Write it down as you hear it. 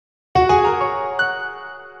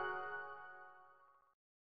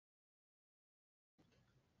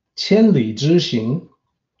千里之行，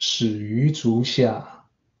始于足下。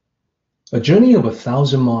A journey of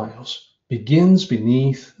 1,000 miles begins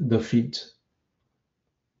beneath the feet.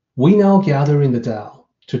 We now gather in the Tao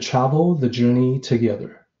to travel the journey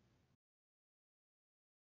together.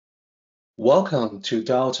 Welcome to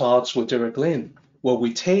Tao Talks with Derek Lin, where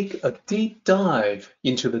we take a deep dive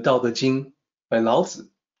into the Tao Te Ching by Laozi.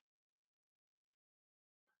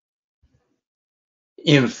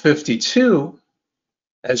 In 52,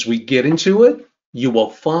 as we get into it, you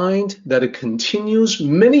will find that it continues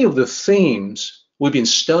many of the themes we've been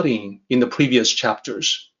studying in the previous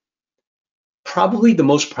chapters. Probably the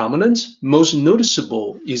most prominent, most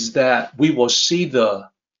noticeable is that we will see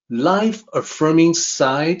the life-affirming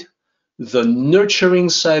side, the nurturing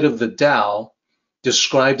side of the Tao,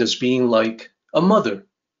 described as being like a mother.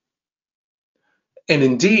 And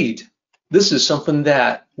indeed, this is something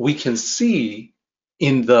that we can see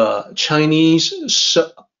in the Chinese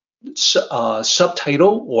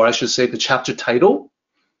subtitle, or I should say the chapter title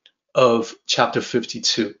of chapter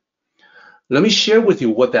 52. Let me share with you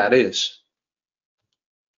what that is.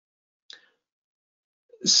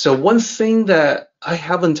 So one thing that I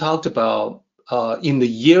haven't talked about in the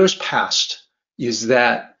years past is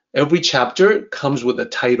that every chapter comes with a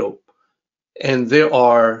title, and there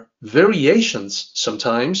are variations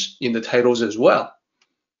sometimes in the titles as well.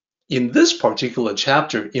 In this particular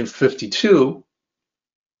chapter, in 52,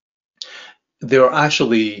 there are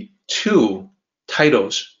actually two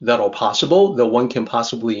titles that are possible that one can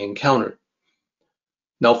possibly encounter.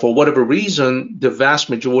 Now, for whatever reason, the vast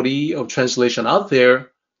majority of translation out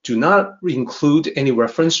there do not include any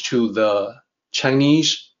reference to the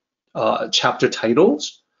Chinese chapter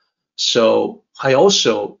titles. So I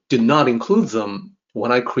also did not include them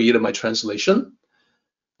when I created my translation.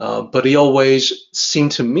 But it always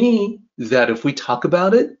seemed to me that if we talk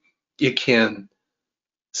about it, it can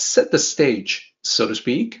set the stage, so to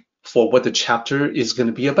speak, for what the chapter is going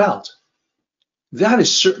to be about. That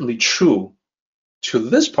is certainly true to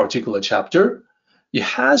this particular chapter. It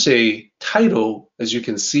has a title, as you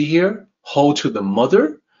can see here, Hold to the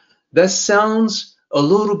Mother. That sounds a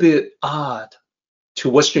little bit odd to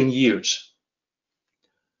Western ears.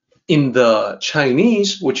 In the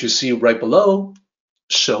Chinese, which you see right below,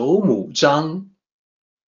 守母章,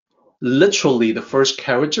 literally the first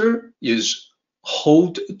character is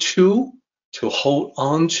hold to hold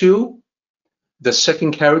on to. The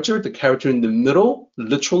second character, the character in the middle,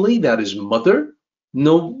 literally that is mother.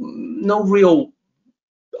 No real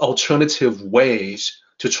alternative ways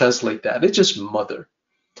to translate that. It's just mother.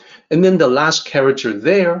 And then the last character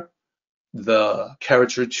there, the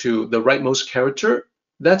character to the rightmost character,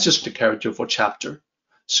 that's just the character for chapter.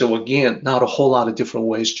 So again, not a whole lot of different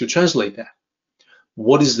ways to translate that.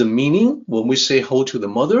 What is the meaning when we say hold to the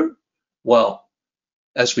mother? Well,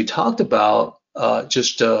 as we talked about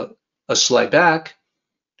just a slide back,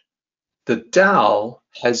 the Tao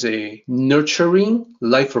has a nurturing,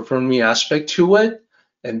 life-affirming aspect to it,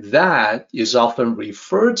 and that is often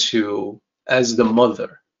referred to as the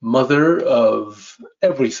mother, mother of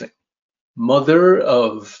everything, mother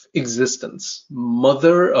of existence,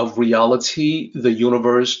 mother of reality, the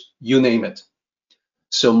universe, you name it.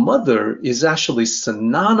 So mother is actually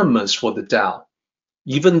synonymous for the Tao,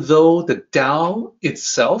 even though the Tao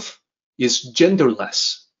itself is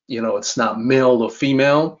genderless. You know, it's not male or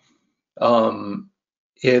female.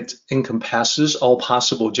 It encompasses all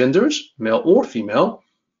possible genders, male or female.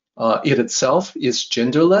 It itself is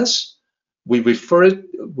genderless. We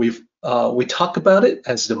talk about it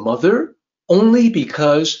as the mother only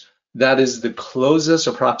because that is the closest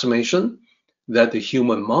approximation that the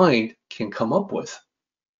human mind can come up with.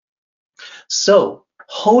 So,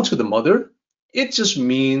 hold to the mother, it just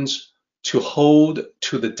means to hold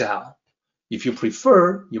to the Tao. If you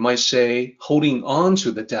prefer, you might say holding on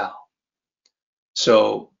to the Tao.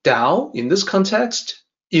 So, Tao, in this context,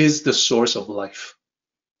 is the source of life.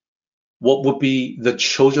 What would be the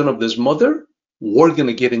children of this mother? We're going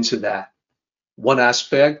to get into that. One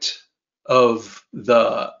aspect of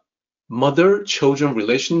the mother-children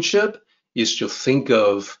relationship is to think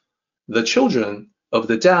of the children of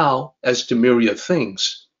the Tao as the myriad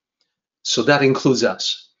things. So that includes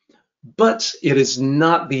us. But it is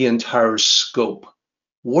not the entire scope.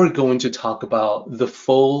 We're going to talk about the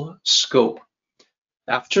full scope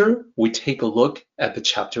after we take a look at the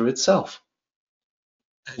chapter itself.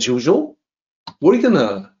 As usual, we're going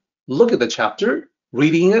to look at the chapter,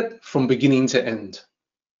 reading it from beginning to end.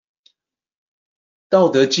 道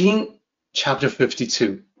德经, chapter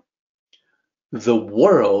 52. The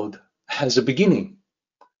world has a beginning.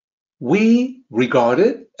 We regard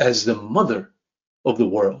it as the mother of the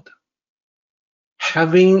world.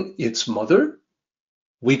 having its mother,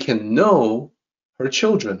 we can know her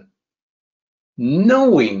children.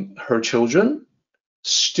 Knowing her children,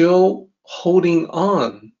 still holding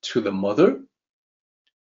on to the mother,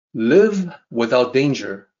 live without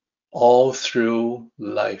danger all through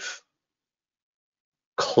life.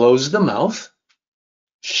 Close the mouth,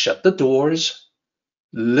 shut the doors,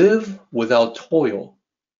 live without toil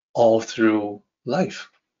all through life.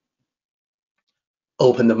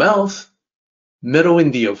 Open the mouth, meddle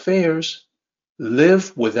in the affairs,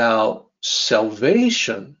 live without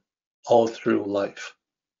salvation all through life.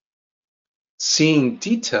 Seeing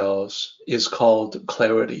details is called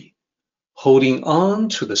clarity. Holding on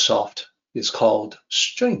to the soft is called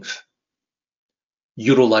strength.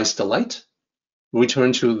 Utilize the light,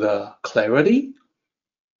 return to the clarity,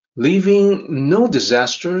 leaving no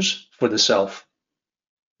disasters for the self.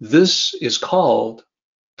 This is called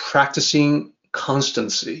practicing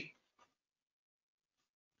constancy.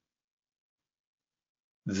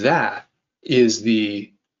 That is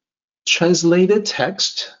the translated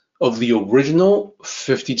text of the original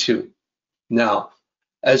 52. Now,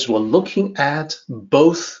 as we're looking at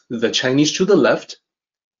both the Chinese to the left,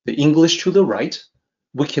 the English to the right,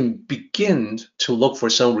 we can begin to look for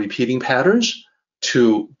some repeating patterns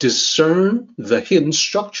to discern the hidden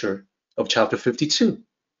structure of chapter 52.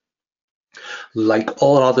 Like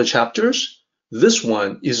all other chapters, this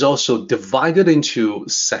one is also divided into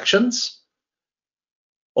sections.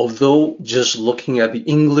 Although just looking at the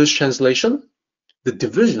English translation, the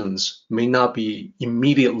divisions may not be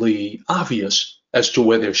immediately obvious as to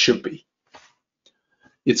where there should be.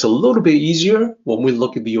 It's a little bit easier when we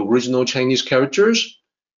look at the original Chinese characters.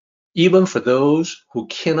 Even for those who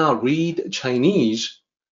cannot read Chinese,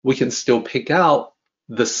 we can still pick out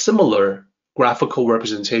the similar graphical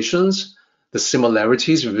representations, the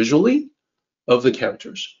similarities visually of the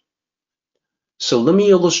characters. So let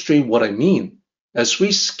me illustrate what I mean. As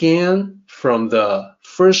we scan from the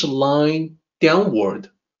first line downward,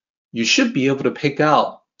 you should be able to pick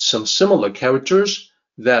out some similar characters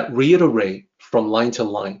that reiterate from line to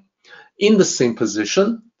line. In the same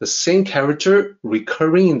position, the same character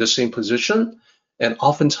recurring in the same position, and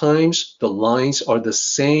oftentimes the lines are the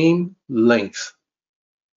same length.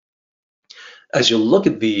 As you look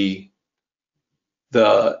at the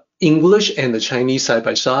English and the Chinese side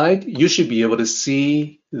by side, you should be able to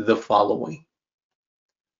see the following.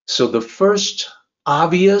 So the first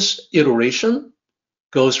obvious iteration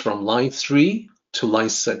goes from line 3 to line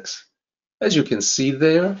 6. As you can see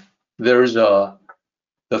there, there's the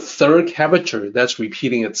third character that's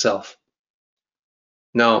repeating itself.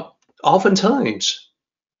 Now, oftentimes,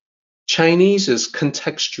 Chinese is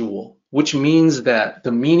contextual, which means that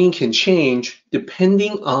the meaning can change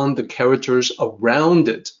depending on the characters around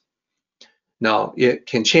it. Now, it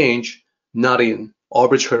can change not in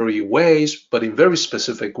arbitrary ways, but in very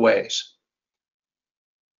specific ways.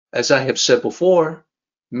 As I have said before,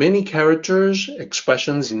 many characters,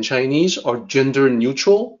 expressions in Chinese are gender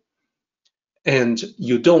neutral, and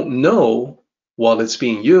you don't know while it's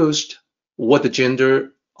being used what the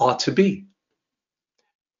gender ought to be.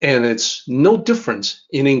 And it's no different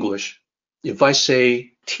in English. If I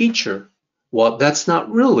say teacher, well, that's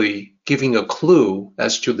not really giving a clue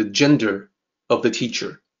as to the gender of the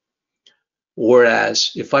teacher.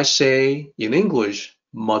 Whereas if I say in English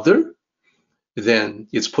mother, then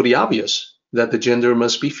it's pretty obvious that the gender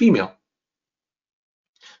must be female.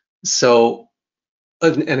 So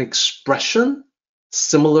an expression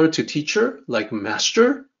similar to teacher, like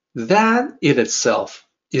master, that in itself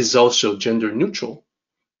is also gender neutral.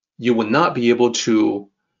 You would not be able to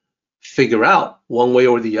figure out one way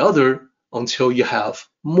or the other until you have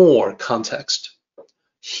more context.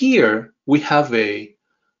 Here we have a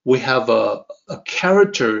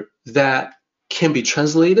character that can be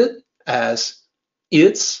translated as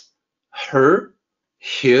its, her,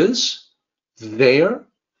 his, their,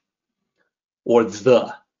 or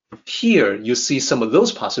the. Here you see some of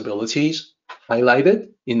those possibilities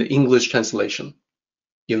highlighted in the English translation.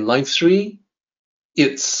 In line 3,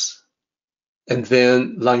 its. And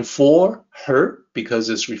then line 4, her, because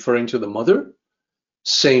it's referring to the mother.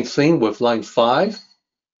 Same thing with line 5.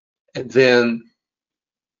 And then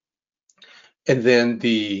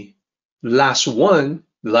the last one,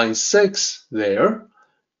 line 6 there,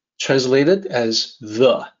 translated as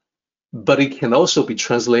the. But it can also be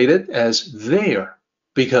translated as their,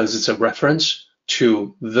 because it's a reference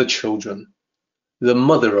to the children, the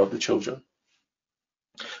mother of the children.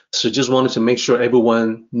 So just wanted to make sure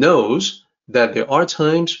everyone knows that there are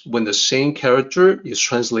times when the same character is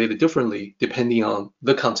translated differently depending on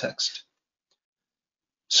the context.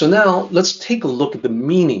 So now let's take a look at the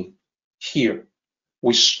meaning here.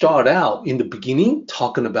 we start out in the beginning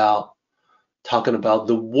talking about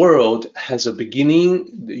the world has a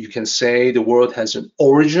beginning. You can say the world has an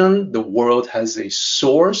origin, the world has a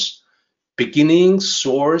source. Beginning,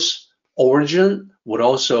 source, origin would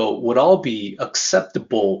all be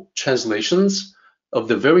acceptable translations of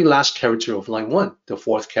the very last character of line 1, the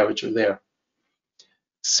 4th character there.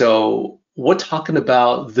 So we're talking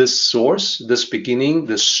about this source, this beginning,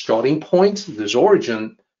 this starting point, this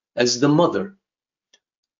origin as the mother.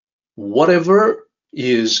 Whatever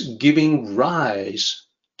is giving rise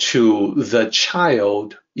to the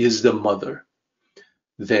child is the mother.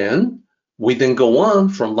 Then we go on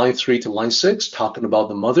from line 3 to line 6 talking about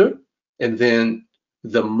the mother, and then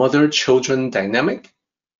the mother-children dynamic.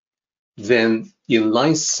 Then in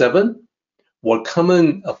line 7, we're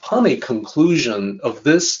coming upon a conclusion of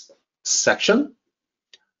this section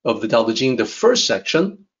of the Tao Te Ching, the first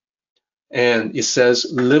section, and it says,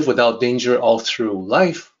 live without danger all through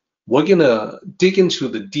life. We're gonna dig into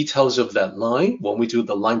the details of that line when we do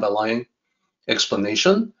the line-by-line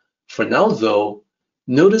explanation. For now, though,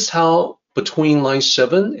 notice how between line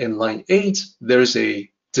 7 and line 8, there's a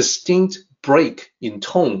distinct break in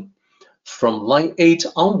tone. From line 8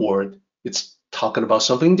 onward, it's talking about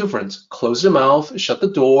something different. Close the mouth, shut the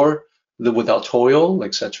door, live without toil,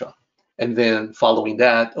 etc. And then following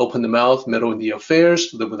that, open the mouth, meddle in the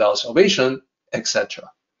affairs, live without salvation, etc.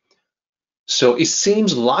 So it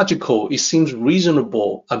seems logical, it seems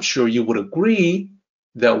reasonable. I'm sure you would agree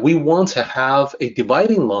that we want to have a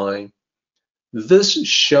dividing line. This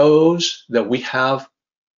shows that we have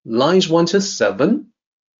lines 1 to 7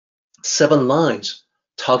 lines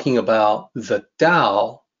talking about the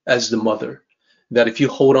Tao as the mother. That if you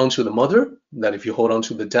hold on to the mother, that if you hold on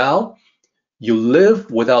to the Tao, you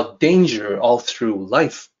live without danger all through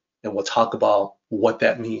life. And we'll talk about what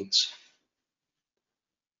that means.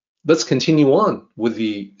 Let's continue on with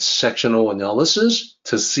the sectional analysis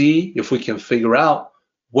to see if we can figure out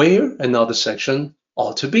where another section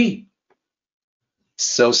ought to be.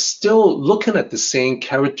 So still looking at the same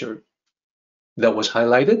character that was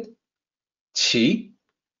highlighted, qi,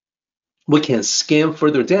 we can scan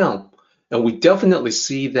further down and we definitely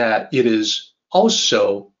see that it is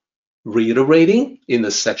also reiterating in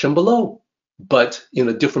the section below, but in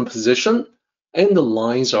a different position, and the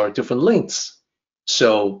lines are different lengths.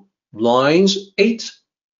 So lines 8,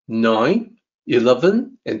 9,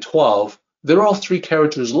 11, and 12, they're all 3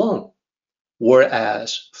 characters long,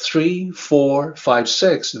 whereas 3, 4, 5,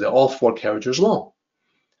 6, they're all 4 characters long.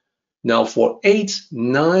 Now for 8,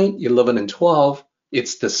 9, 11, and 12,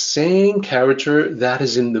 it's the same character that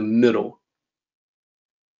is in the middle.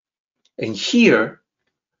 And here,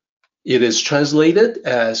 it is translated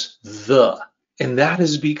as the, and that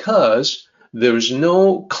is because there's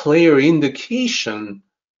no clear indication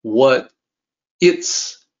what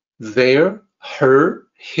its, their, her,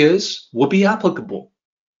 his would be applicable.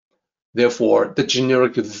 Therefore, the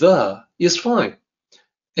generic the is fine.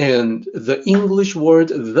 And the English word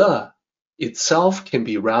the itself can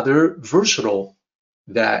be rather versatile,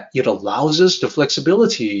 that it allows us the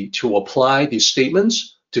flexibility to apply these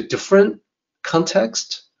statements to different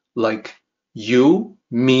contexts, like you,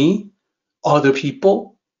 me, other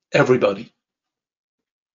people, everybody.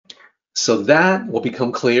 So that will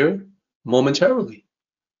become clear momentarily.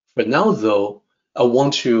 For now, though, I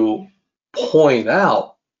want to point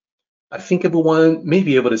out, I think everyone may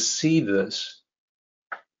be able to see this.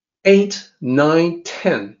 8, 9,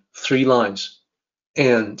 10, 3 lines,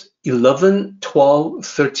 and 11, 12,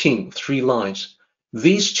 13, 3 lines.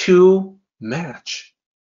 These two match.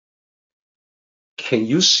 Can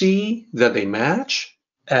you see that they match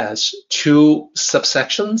as 2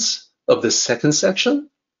 subsections of the second section?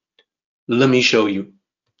 Let me show you.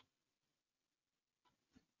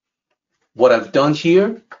 What I've done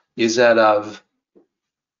here is that I've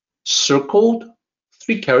circled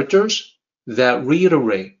 3 characters that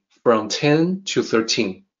reiterate from 10 to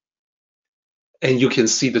 13. And you can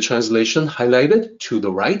see the translation highlighted to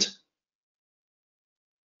the right.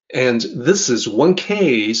 And this is one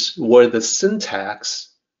case where the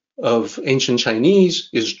syntax of ancient Chinese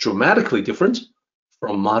is dramatically different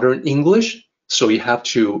from modern English. So you have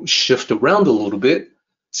to shift around a little bit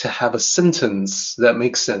to have a sentence that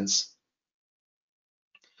makes sense.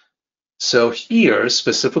 So here,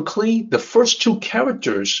 specifically, the first 2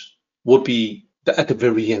 characters will be at the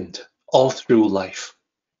very end, all through life,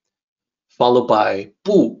 followed by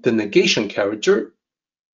bu, the negation character.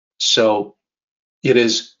 So it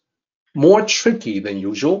is more tricky than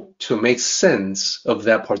usual to make sense of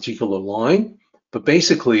that particular line, but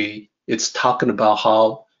basically it's talking about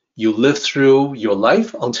how you live through your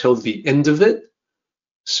life until the end of it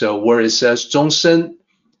So where it says 终身,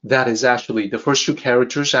 that is actually, the first two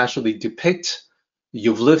characters actually depict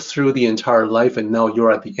you've lived through the entire life and now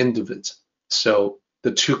you're at the end of it. So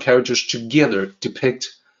the two characters together depict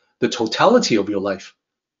the totality of your life,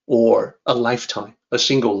 or a lifetime, a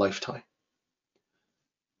single lifetime.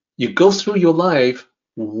 You go through your life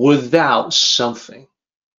without something.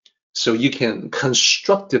 So you can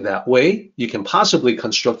construct it that way. You can possibly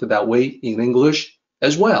construct it that way in English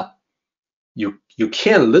as well. You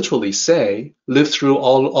can literally say, live through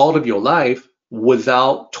all of your life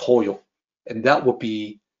without toil. And that would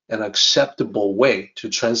be an acceptable way to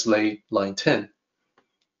translate line 10.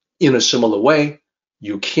 In a similar way,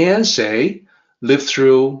 you can say, live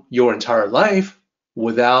through your entire life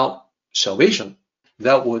without salvation.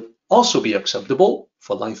 That would also be acceptable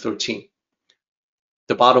for line 13.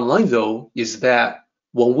 The bottom line, though, is that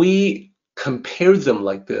when we compare them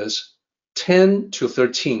like this, 10 to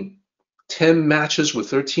 13, 10 matches with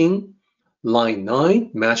 13, line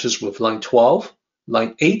 9 matches with line 12,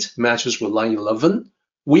 line 8 matches with line 11,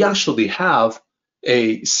 we actually have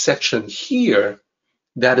a section here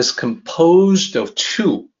that is composed of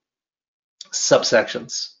two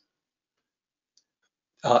subsections.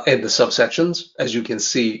 And the subsections, as you can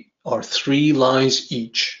see, are 3 lines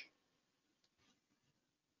each.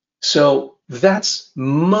 So that's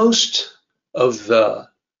most of the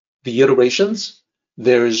iterations.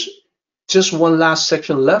 There's just one last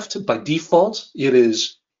section left. By default, it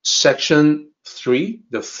is section 3,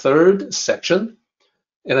 the third section.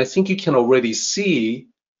 And I think you can already see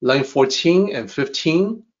line 14 and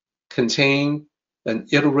 15 contain an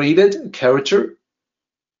iterated character,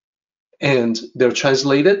 and they're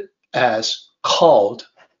translated as called.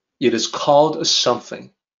 It is called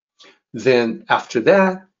something. Then after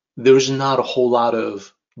that, there's not a whole lot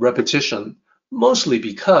of repetition, mostly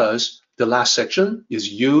because the last section is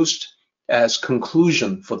used as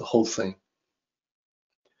conclusion for the whole thing.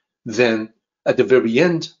 Then at the very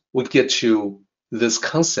end, we get to this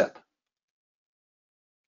concept,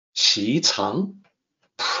 习常,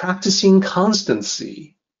 practicing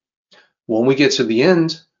constancy. When we get to the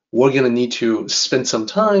end, we're going to need to spend some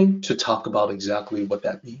time to talk about exactly what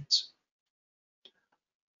that means.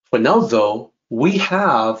 For now, though, we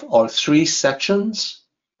have our 3 sections.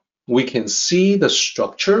 We can see the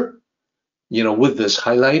structure, with this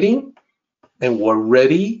highlighting, and we're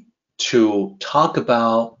ready to talk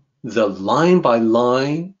about the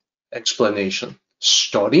line-by-line explanation,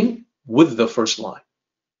 starting with the first line.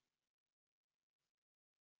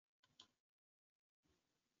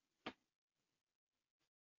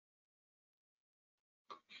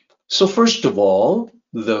 So first of all,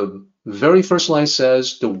 the very first line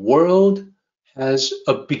says, the world has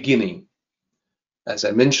a beginning. As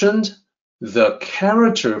I mentioned, the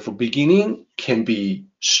character for beginning can be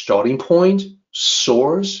starting point,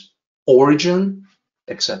 source, origin,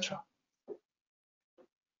 etc.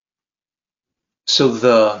 So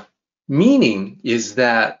the meaning is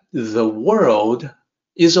that the world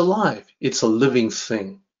is alive. It's a living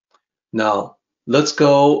thing. Now, let's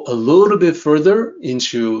go a little bit further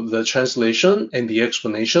into the translation and the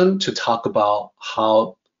explanation to talk about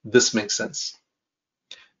how this makes sense.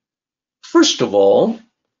 First of all,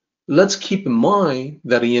 let's keep in mind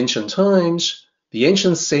that in ancient times, the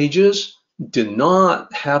ancient sages did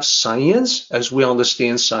not have science as we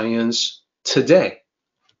understand science today.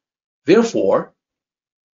 Therefore,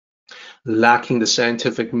 lacking the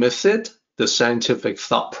scientific method, the scientific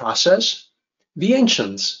thought process, the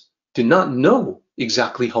ancients did not know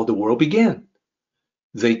exactly how the world began.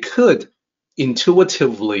 They could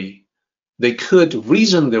intuitively, they could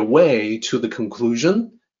reason their way to the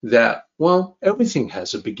conclusion that, well, everything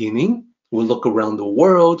has a beginning. We look around the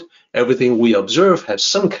world, everything we observe has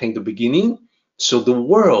some kind of beginning. So the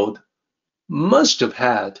world must have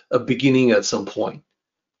had a beginning at some point.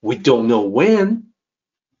 We don't know when,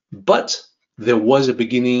 but there was a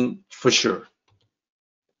beginning for sure.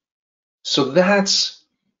 So that's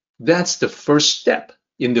the first step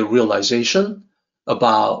in the realization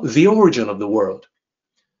about the origin of the world.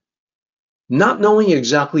 Not knowing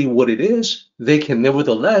exactly what it is, they can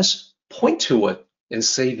nevertheless point to it and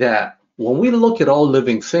say that when we look at all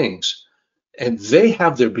living things and they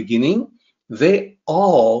have their beginning, they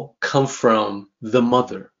all come from the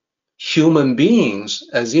mother. Human beings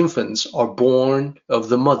as infants are born of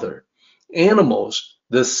the mother. Animals,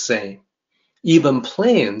 the same. Even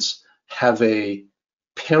plants have a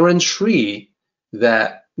parent tree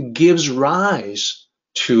that gives rise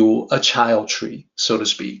to a child tree, so to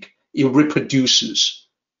speak. It reproduces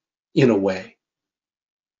in a way.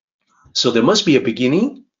 So there must be a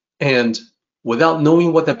beginning, and without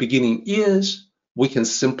knowing what that beginning is, we can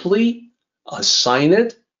simply assign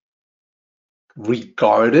it,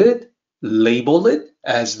 regard it, label it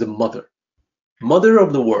as the mother. Mother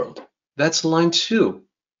of the world. That's line 2.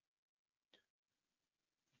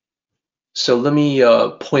 So let me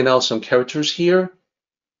point out some characters here.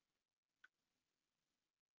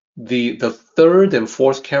 The third and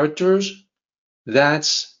fourth characters,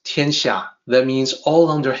 that's 天下. That means all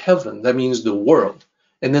under heaven. That means the world.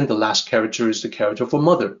 And then the last character is the character for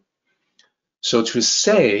mother. So to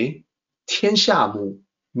say 天下母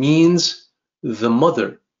means the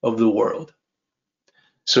mother of the world.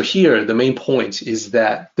 So here the main point is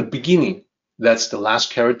that the beginning, that's the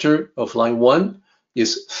last character of line 1,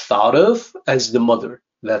 is thought of as the mother.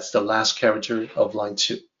 That's the last character of line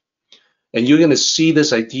 2. And you're going to see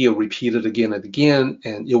this idea repeated again and again,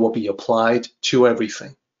 and it will be applied to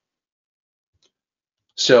everything.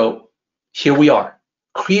 So here we are.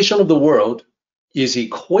 Creation of the world is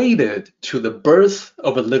equated to the birth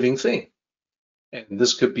of a living thing. And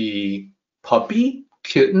this could be puppy,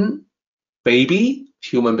 kitten, baby,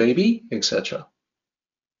 human baby, etc.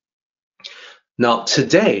 Now,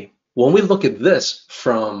 today, when we look at this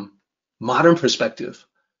from modern perspective,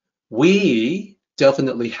 we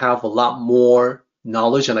definitely have a lot more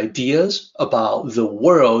knowledge and ideas about the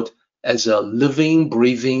world as a living,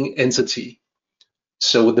 breathing entity.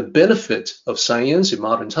 So with the benefit of science in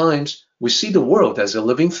modern times, we see the world as a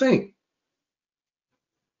living thing.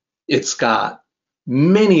 It's got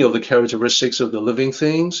many of the characteristics of the living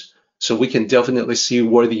things, so we can definitely see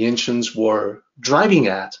where the ancients were driving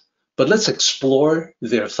at. But let's explore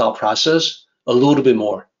their thought process a little bit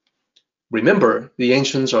more. Remember, the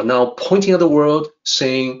ancients are now pointing at the world,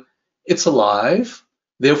 saying it's alive,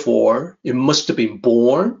 therefore it must have been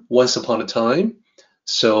born once upon a time.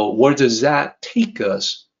 So where does that take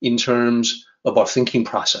us in terms of our thinking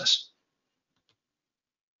process?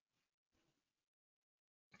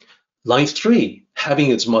 Line 3,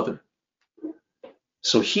 having its mother.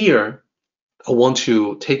 So here, I want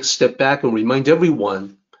to take a step back and remind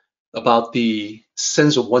everyone about the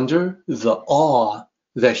sense of wonder, the awe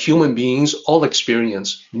that human beings all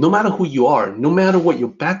experience, no matter who you are, no matter what your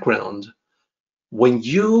background. When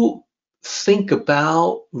you think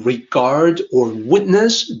about, regard, or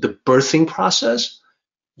witness the birthing process,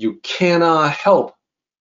 you cannot help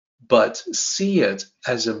but see it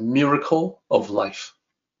as a miracle of life.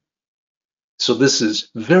 So this is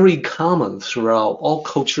very common throughout all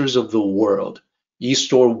cultures of the world,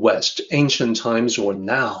 East or West, ancient times or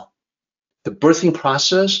now. The birthing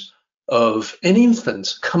process of an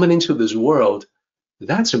infant coming into this world,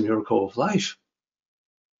 that's a miracle of life.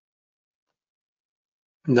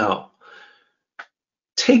 Now,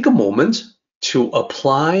 take a moment to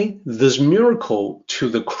apply this miracle to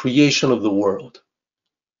the creation of the world.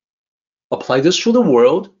 Apply this to the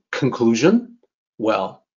world. Conclusion?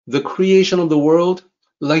 Well, the creation of the world,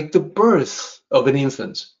 like the birth of an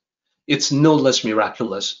infant, it's no less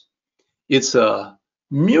miraculous. It's a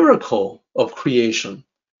miracle of creation.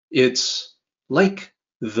 It's like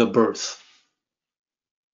the birth.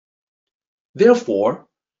 Therefore,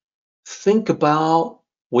 think about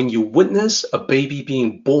when you witness a baby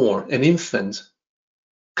being born, an infant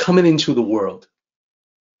coming into the world,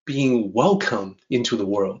 being welcomed into the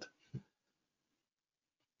world.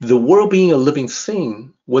 The world being a living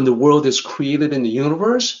thing, when the world is created in the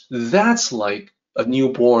universe, that's like a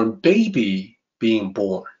newborn baby being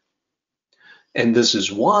born. And this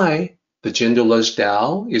is why the genderless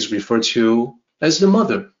Tao is referred to as the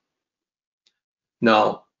mother.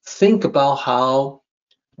 Now, think about how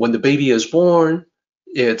when the baby is born,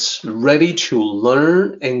 it's ready to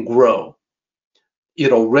learn and grow.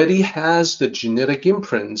 It already has the genetic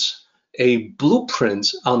imprints, a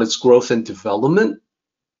blueprint on its growth and development.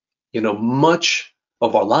 Much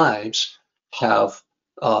of our lives have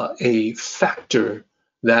a factor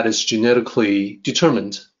that is genetically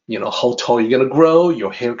determined. How tall you're going to grow,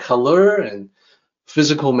 your hair color, and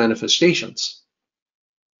physical manifestations.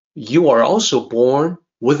 You are also born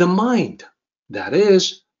with a mind. That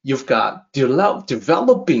is, you've got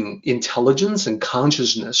developing intelligence and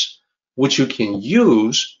consciousness, which you can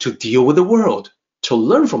use to deal with the world, to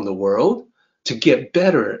learn from the world, to get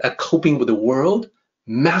better at coping with the world,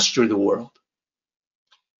 master the world.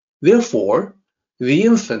 Therefore, the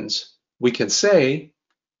infant, we can say,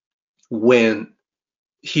 when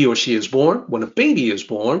he or she is born, when a baby is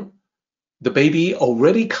born, the baby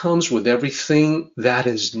already comes with everything that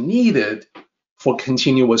is needed for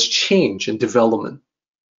continuous change and development.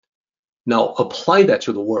 Now apply that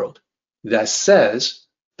to the world. That says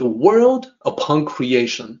the world upon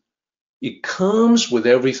creation, it comes with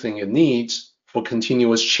everything it needs for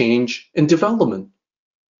continuous change and development.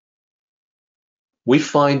 We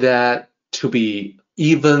find that to be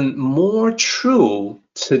even more true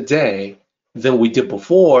today than we did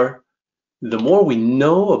before. The more we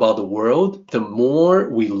know about the world, the more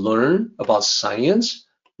we learn about science,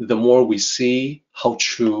 the more we see how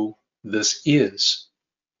true this is.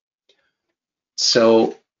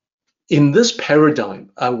 So in this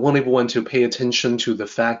paradigm, I want everyone to pay attention to the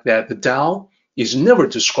fact that the Tao is never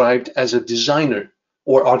described as a designer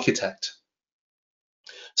or architect.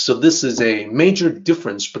 So this is a major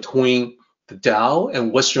difference between the Tao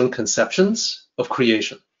and Western conceptions of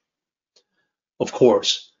creation. Of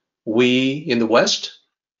course, we in the West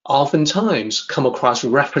oftentimes come across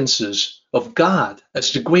references of God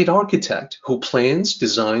as the great architect who plans,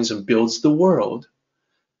 designs, and builds the world.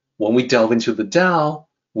 When we delve into the Tao,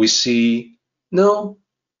 we see, no,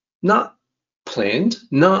 not planned,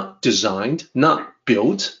 not designed, not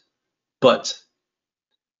built, but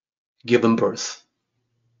given birth.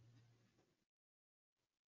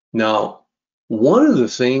 Now, one of the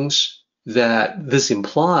things that this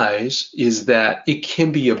implies is that it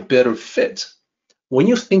can be a better fit. When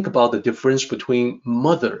you think about the difference between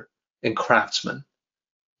mother and craftsman,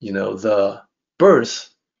 the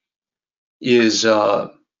birth is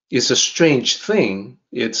a strange thing.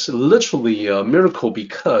 It's literally a miracle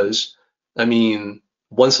because,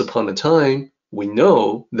 once upon a time, we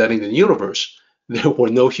know that in the universe, there were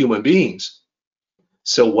no human beings.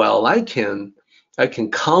 So while I can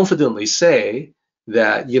confidently say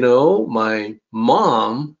that, my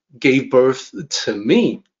mom gave birth to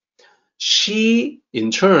me, she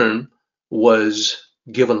in turn was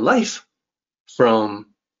given life from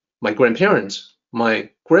my grandparents, my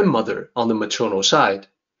grandmother on the maternal side.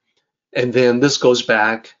 And then this goes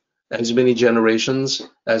back as many generations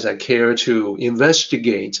as I care to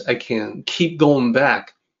investigate. I can keep going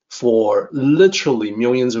back for literally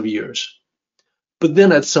millions of years. But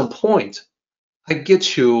then at some point, I get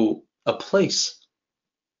to a place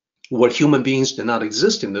where human beings did not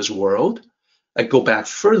exist in this world. I go back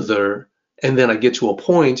further, and then I get to a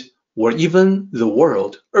point where even the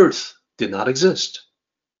world, Earth, did not exist.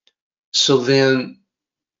 So then,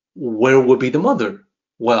 where would be the mother?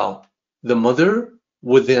 Well, the mother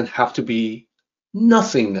would then have to be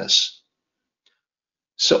nothingness.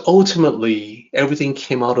 So ultimately, everything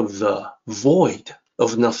came out of the void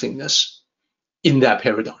of nothingness in that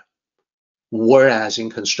paradigm. Whereas in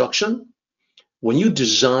construction, when you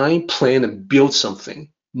design, plan, and build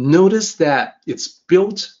something, notice that it's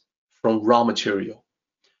built from raw material.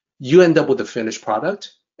 You end up with a finished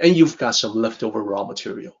product, and you've got some leftover raw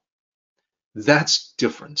material. That's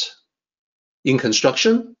different. In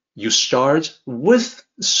construction, you start with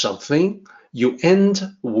something, you end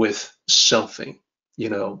with something,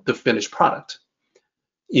 the finished product.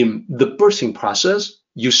 In the birthing process,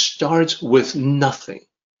 you start with nothing.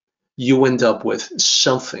 You end up with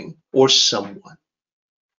something or someone.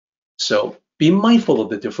 So be mindful of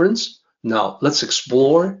the difference. Now, let's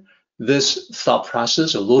explore this thought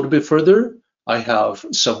process a little bit further. I have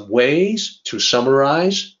some ways to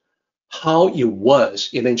summarize how it was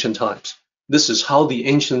in ancient times. This is how the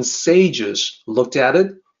ancient sages looked at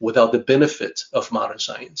it without the benefit of modern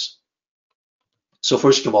science. So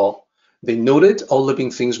first of all, they noted all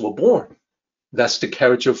living things were born. That's the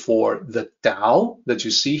character for the Tao that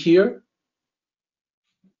you see here.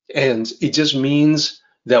 And it just means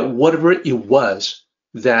that whatever it was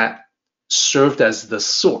that served as the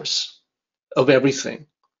source of everything,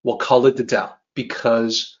 we'll call it the Tao,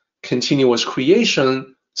 because continuous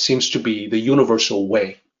creation seems to be the universal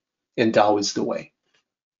way, and Tao is the way.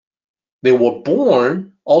 They were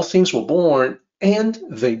born, all things were born, and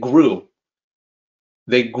they grew.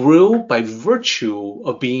 They grew by virtue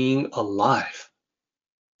of being alive.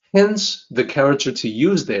 Hence, the character to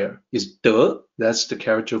use there is de, that's the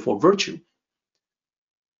character for virtue.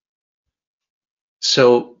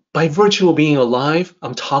 So, by virtue of being alive,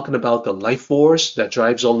 I'm talking about the life force that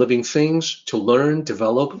drives all living things to learn,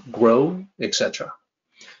 develop, grow, etc.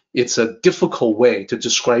 It's a difficult way to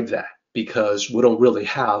describe that because we don't really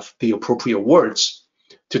have the appropriate words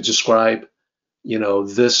to describe,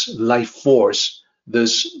 this life force,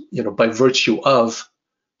 this, by virtue of,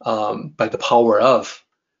 by the power of.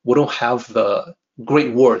 We don't have the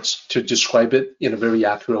great words to describe it in a very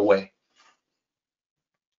accurate way.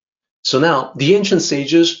 So now, the ancient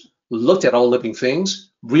sages looked at all living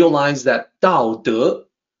things, realized that Tao De,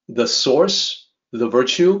 the source, the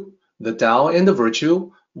virtue, the Tao and the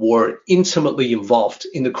virtue were intimately involved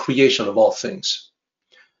in the creation of all things.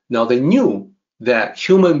 Now they knew that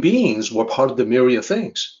human beings were part of the myriad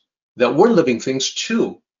things, that we're living things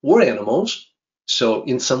too. We're animals, so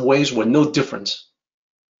in some ways we're no different.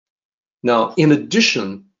 Now, in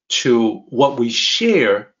addition to what we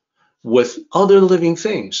share with other living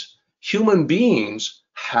things. Human beings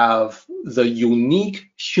have the unique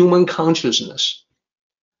human consciousness.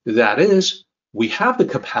 That is, we have the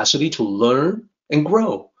capacity to learn and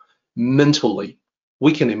grow mentally.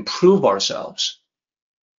 We can improve ourselves.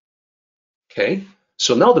 Okay,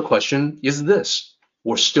 so now the question is this.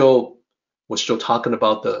 We're still talking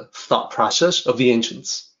about the thought process of the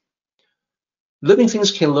ancients. Living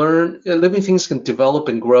things can learn, living things can develop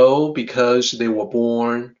and grow because they were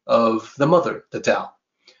born of the mother, the Tao.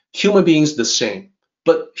 Human beings the same,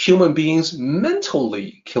 but human beings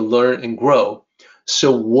mentally can learn and grow.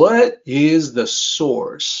 So what is the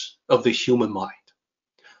source of the human mind?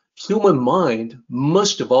 Human mind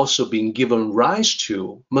must have also been given rise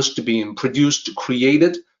to, must have been produced,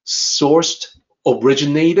 created, sourced,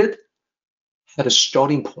 originated, at a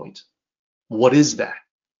starting point. What is that?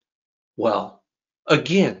 Well,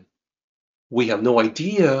 again, we have no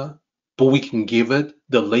idea, but we can give it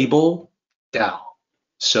the label Tao.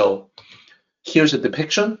 So here's a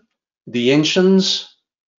depiction. The ancients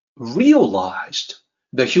realized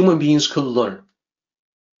that human beings could learn.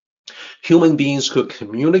 Human beings could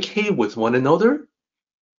communicate with one another.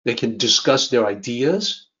 They can discuss their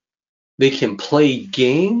ideas. They can play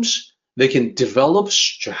games. They can develop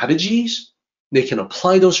strategies. They can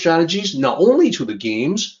apply those strategies not only to the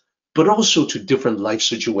games, but also to different life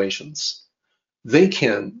situations. They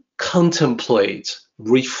can contemplate,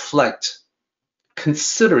 reflect,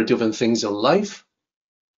 consider different things in life,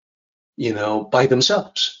 by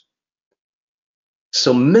themselves.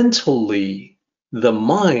 So mentally, the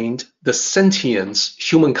mind, the sentience,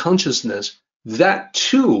 human consciousness, that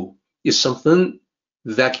too is something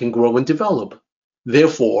that can grow and develop.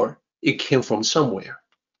 Therefore, it came from somewhere.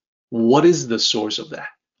 What is the source of that?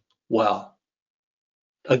 Well,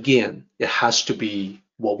 again, it has to be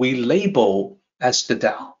what we label as the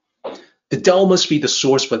Tao. The Tao must be the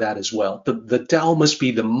source for that as well. The Tao must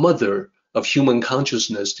be the mother of human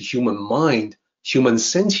consciousness, the human mind, human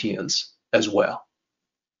sentience as well.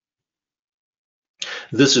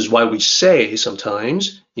 This is why we say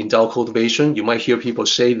sometimes in Tao cultivation, you might hear people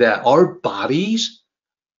say that our bodies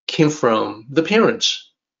came from the parents.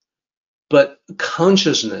 But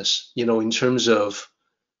consciousness, in terms of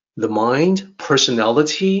the mind,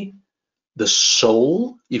 personality, the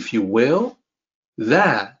soul, if you will,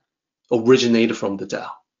 that originated from the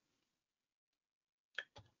Tao.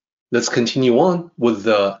 Let's continue on with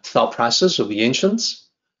the thought process of the ancients.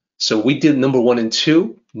 So we did number 1 and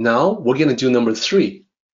 2. Now we're going to do number 3.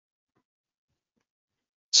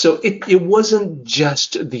 So it wasn't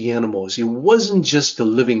just the animals. It wasn't just the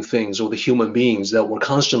living things or the human beings that were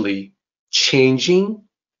constantly changing,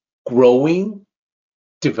 growing,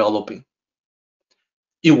 developing.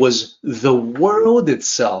 It was the world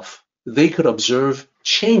itself. They could observe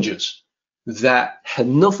changes that had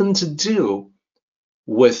nothing to do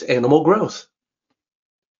with animal growth.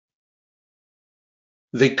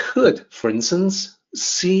 They could, for instance,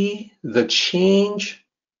 see the change,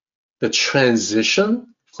 the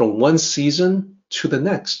transition from one season to the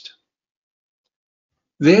next.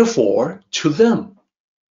 Therefore, to them,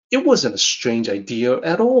 it wasn't a strange idea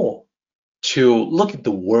at all to look at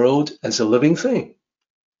the world as a living thing.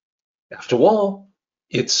 After all,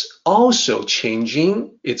 it's also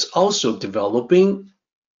changing, it's also developing.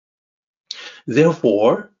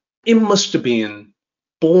 Therefore, it must have been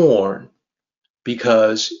born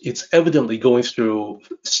because it's evidently going through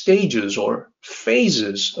stages or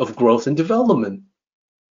phases of growth and development.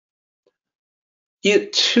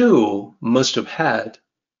 It too must have had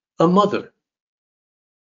a mother.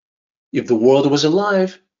 If the world was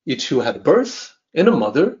alive, it too had a birth and a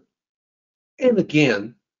mother. And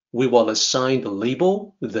again, we will assign the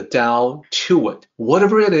label, the Tao, to it.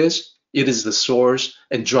 Whatever it is the source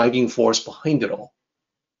and driving force behind it all.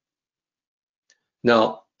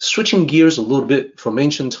 Now, switching gears a little bit from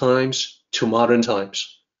ancient times to modern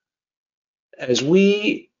times. As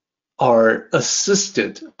we are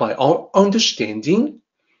assisted by our understanding,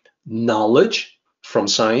 knowledge from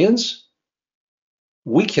science,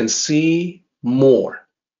 we can see more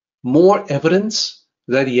evidence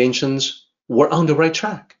that the ancients were on the right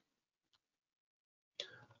track.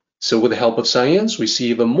 So with the help of science, we see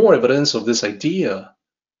even more evidence of this idea.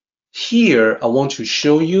 Here, I want to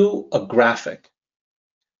show you a graphic.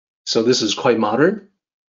 So this is quite modern.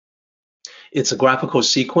 It's a graphical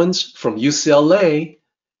sequence from UCLA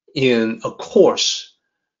in a course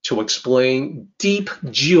to explain deep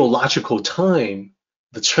geological time,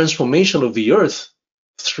 the transformation of the Earth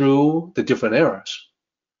through the different eras.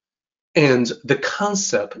 And the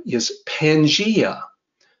concept is Pangea.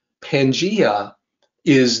 Pangea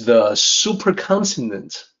is the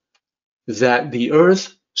supercontinent that the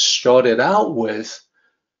Earth started out with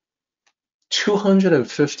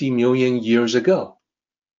 250 million years ago.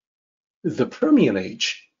 The Permian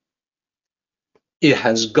Age. It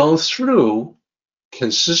has gone through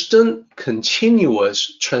consistent,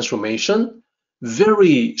 continuous transformation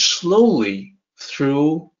very slowly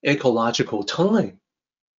through ecological time.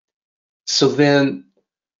 So then,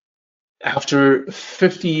 after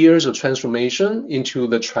 50 years of transformation into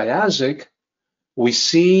the Triassic, we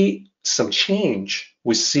see some change.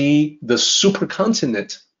 We see the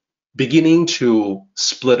supercontinent beginning to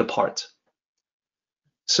split apart.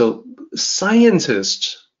 So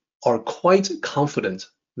scientists are quite confident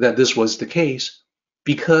that this was the case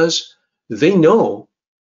because they know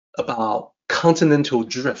about continental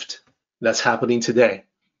drift that's happening today.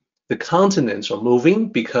 The continents are moving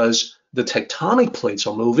because the tectonic plates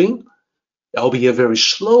are moving, albeit very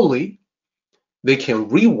slowly. They can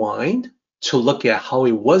rewind to look at how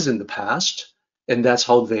it was in the past, and that's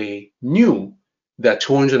how they knew that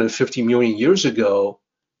 250 million years ago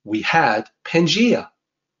we had Pangea.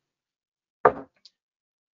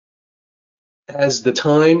 As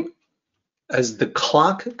the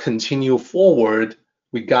clock continued forward,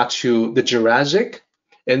 we got to the Jurassic,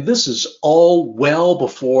 and this is all well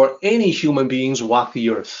before any human beings walked the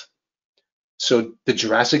earth. So the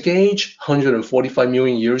Jurassic Age, 145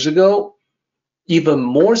 million years ago, even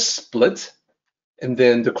more split, and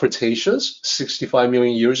then the Cretaceous, 65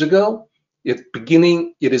 million years ago, it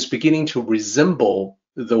is beginning to resemble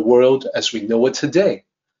the world as we know it today.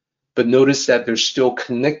 But notice that there's still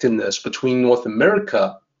connectedness between North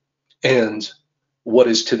America and what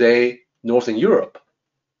is today Northern Europe.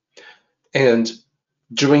 And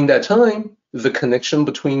during that time, the connection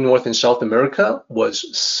between North and South America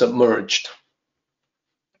was submerged.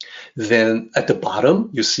 Then at the bottom,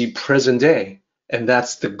 you see present day, and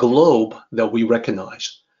that's the globe that we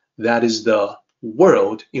recognize. That is the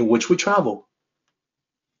world in which we travel.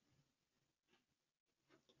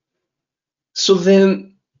 So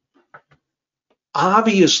then,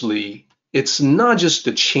 obviously, it's not just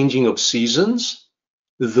the changing of seasons.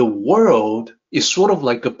 The world is sort of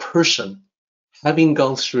like a person having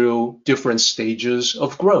gone through different stages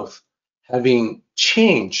of growth, having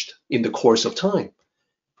changed in the course of time,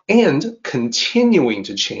 and continuing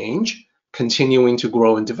to change, continuing to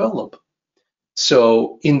grow and develop.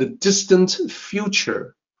 So in the distant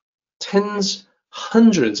future, tens,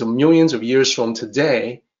 hundreds of millions of years from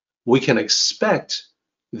today, we can expect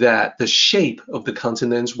that the shape of the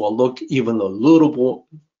continents will look even a little more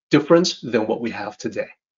different than what we have today.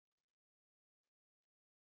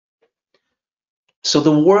 So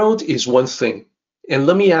the world is one thing. And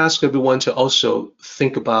let me ask everyone to also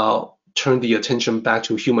think about, turn the attention back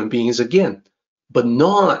to human beings again, but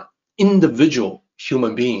not individual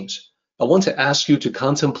human beings. I want to ask you to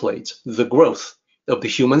contemplate the growth of the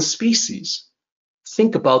human species.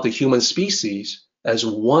 Think about the human species as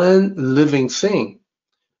one living thing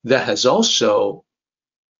that has also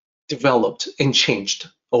developed and changed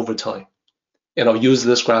over time. And I'll use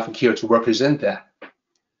this graphic here to represent that.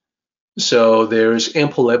 So there's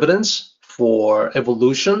ample evidence for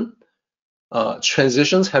evolution,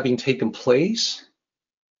 transitions having taken place.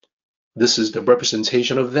 This is the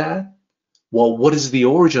representation of that. Well, what is the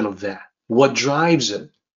origin of that? What drives it?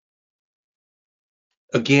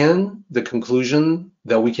 Again, the conclusion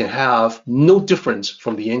that we can have, no different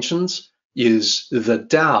from the ancients, is the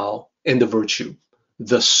Tao and the virtue,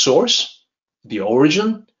 the source, the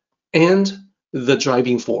origin, and the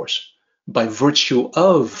driving force. By virtue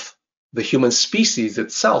of the human species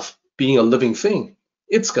itself being a living thing,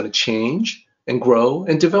 it's going to change and grow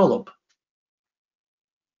and develop.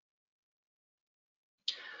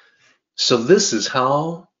 So this is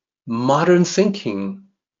how modern thinking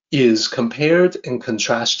is compared and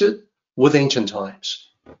contrasted with ancient times.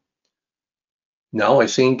 Now I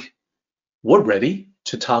think we're ready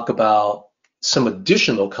to talk about some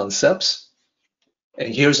additional concepts.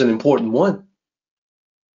 And here's an important one.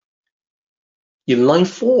 In line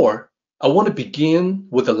 4, I want to begin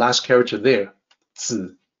with the last character there,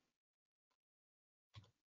 子.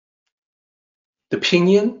 The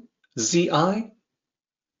pinyin, zi.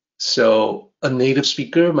 So a native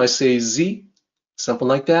speaker might say z, something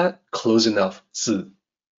like that, close enough, 子.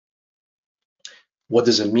 What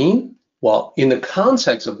does it mean? Well, in the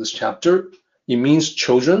context of this chapter, it means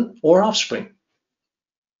children or offspring.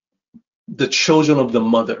 The children of the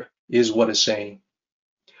mother is what it's saying.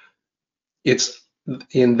 It's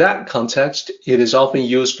in that context, it is often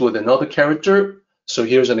used with another character. So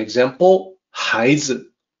here's an example, 孩子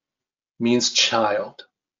means child.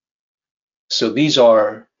 So these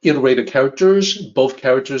are iterated characters. Both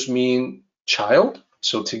characters mean child.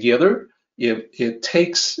 So together, it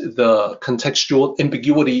takes the contextual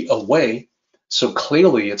ambiguity away. So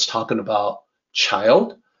clearly it's talking about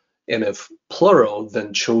child, and if plural,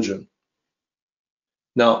 then children.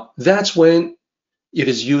 Now, that's when it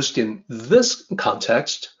is used in this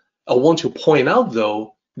context. I want to point out,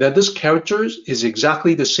 though, that this character is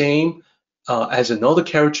exactly the same as another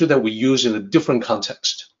character that we use in a different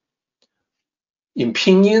context. In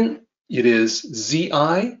Pinyin, it is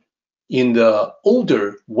ZI. In the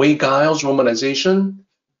older Wei-Giles romanization,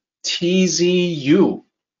 TZU.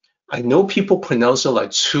 I know people pronounce it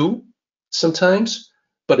like Zu sometimes,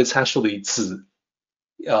 but it's actually Zi.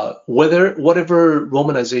 Whatever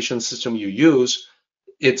romanization system you use,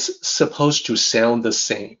 it's supposed to sound the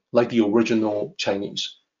same, like the original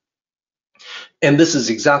Chinese. And this is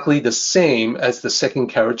exactly the same as the second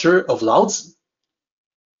character of Laozi.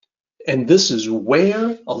 And this is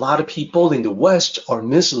where a lot of people in the West are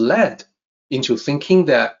misled into thinking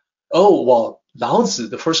that, oh, well, Laozi,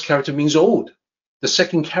 the first character means old. The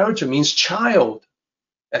second character means child,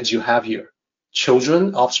 as you have here.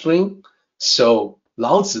 Children, offspring. So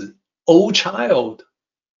Laozi, old child.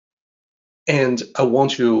 And I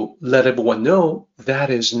want to let everyone know that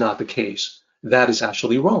is not the case. That is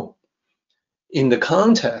actually wrong. In the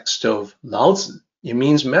context of Laozi, it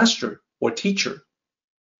means master or teacher.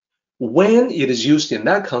 When it is used in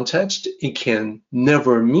that context, it can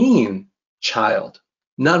never mean child,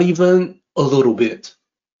 not even a little bit.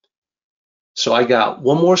 So I got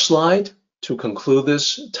one more slide to conclude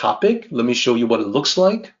this topic. Let me show you what it looks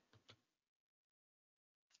like.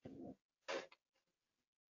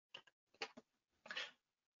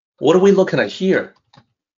 What are we looking at here?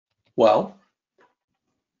 Well,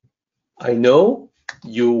 I know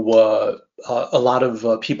you, a lot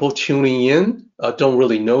of people tuning in don't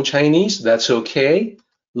really know Chinese. That's okay.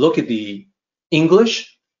 Look at the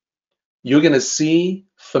English. You're going to see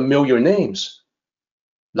familiar names.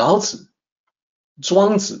 Laozi,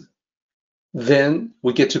 Zhuangzi. Then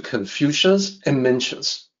we get to Confucius and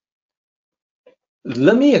Mencius.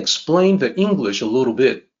 Let me explain the English a little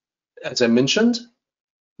bit. As I mentioned,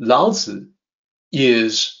 Laozi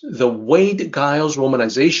is the Wei-Giles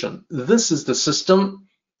romanization. This is the system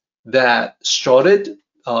that started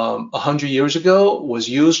 100 years ago, was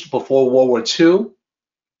used before World War II,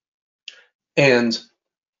 and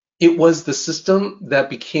it was the system that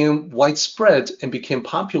became widespread and became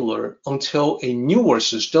popular until a newer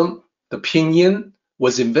system, the Pinyin,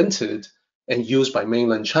 was invented and used by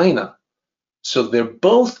mainland China. So they're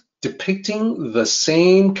both depicting the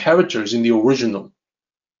same characters in the original.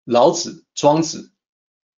 Laozi, Zhuangzi.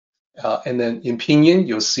 And then in Pinyin,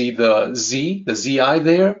 you'll see the Z, the ZI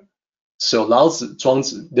there. So Laozi,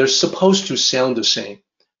 Zhuangzi, they're supposed to sound the same.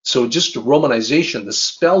 So just the romanization, the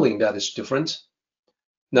spelling that is different.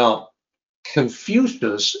 Now,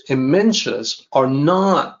 Confucius and Mencius are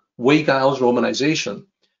not Wei-Giles romanization.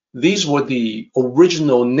 These were the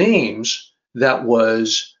original names that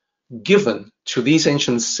was given to these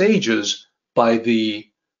ancient sages by the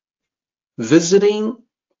visiting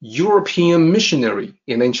European missionary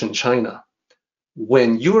in ancient China.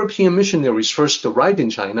 When European missionaries first arrived in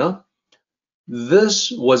China,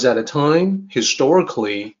 this was at a time,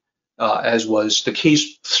 historically, as was the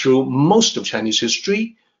case through most of Chinese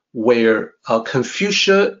history, where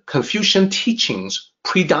Confucian teachings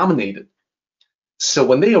predominated. So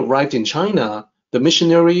when they arrived in China, the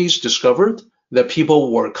missionaries discovered that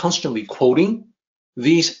people were constantly quoting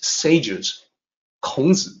these sages,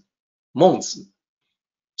 Kongzi, Mengzi.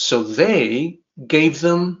 So they gave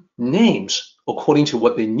them names according to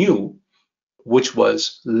what they knew, which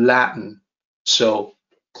was Latin. So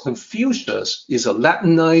Confucius is a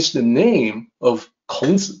Latinized name of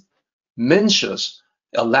Kongzi. Mencius,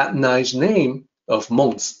 a Latinized name of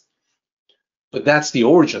Mengzi. But that's the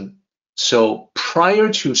origin. So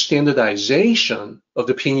prior to standardization of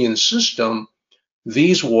the Pinyin system,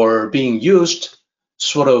 these were being used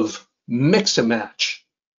sort of mix and match.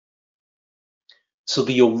 So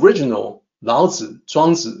the original Laozi,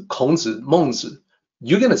 Zhuangzi, Kongzi, Mengzi,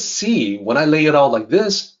 you're going to see when I lay it out like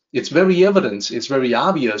this, it's very evident, it's very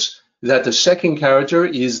obvious that the second character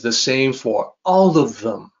is the same for all of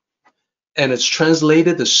them. And it's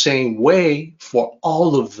translated the same way for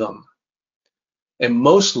all of them. And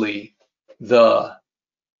mostly the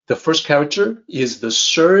first character is the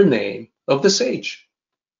surname of the sage.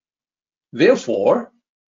 Therefore,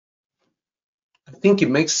 I think it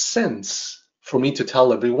makes sense for me to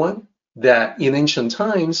tell everyone that in ancient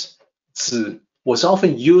times, Zi was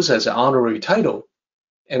often used as an honorary title.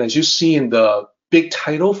 And as you see in the big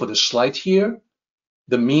title for the slide here,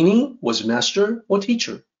 the meaning was master or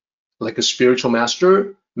teacher, like a spiritual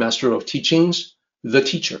master, master of teachings, the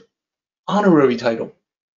teacher. honorary title.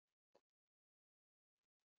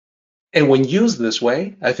 And when used this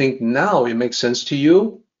way, I think now it makes sense to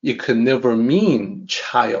you. It could never mean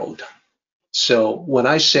child. So when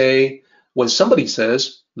somebody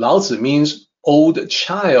says 老子 means old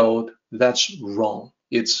child, that's wrong.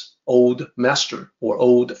 It's old master or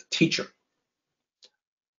old teacher.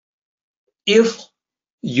 If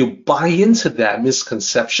you buy into that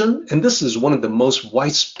misconception, and this is one of the most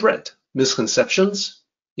widespread misconceptions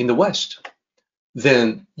in the West,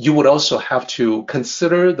 then you would also have to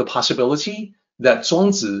consider the possibility that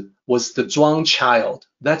庄子 was the Zhuang child.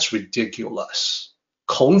 That's ridiculous.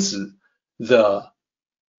 孔子, the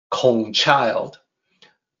Kong child,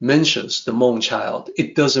 mentions the Meng child.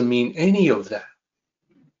 It doesn't mean any of that.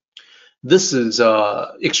 This is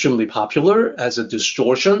extremely popular as a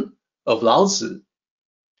distortion of Laozi.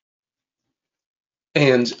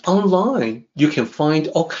 And online, you can find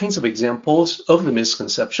all kinds of examples of the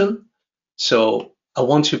misconception. So I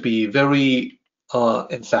want to be very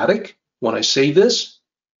emphatic when I say this.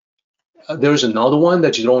 There's another one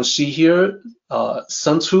that you don't see here,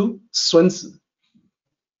 Sun Tzu, Sun Tzu.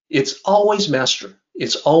 It's always master.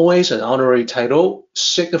 It's always an honorary title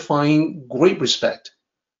signifying great respect.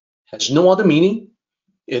 Has no other meaning.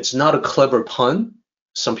 It's not a clever pun.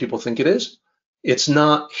 Some people think it is. It's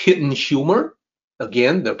not hidden humor.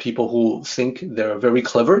 Again, there are people who think they're very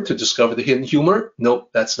clever to discover the hidden humor. No,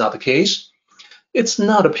 that's not the case. It's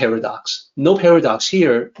not a paradox. No paradox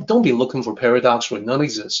here. Don't be looking for paradox where none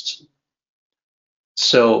exists.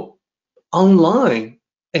 So online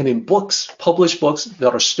and in books, published books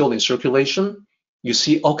that are still in circulation, you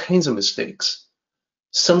see all kinds of mistakes.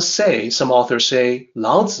 Some authors say,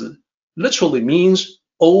 老子 literally means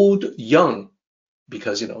old, young,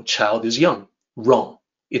 because, child is young. Wrong.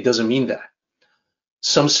 It doesn't mean that.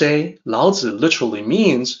 Some say, 老子 literally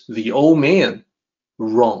means the old man.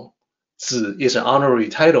 Wrong. 子 is an honorary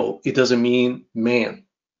title. It doesn't mean man.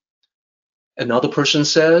 Another person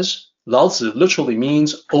says, 老子 literally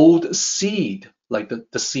means old seed, like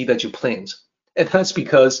the seed that you plant. And that's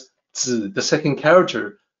because 子, the second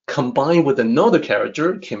character, combined with another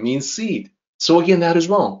character can mean seed. So again, that is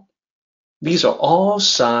wrong. These are all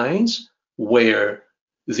signs where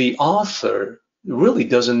the author really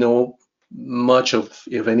doesn't know much of,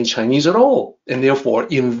 if any, Chinese at all, and therefore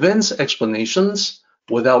invents explanations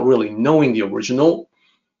without really knowing the original.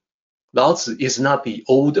 老子 is not the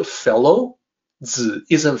old fellow. 子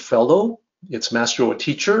isn't fellow. It's master or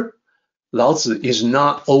teacher. 老子 is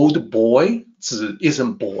not old boy. 子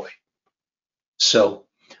isn't boy. So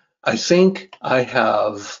I think I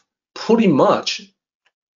have pretty much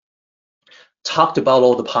talked about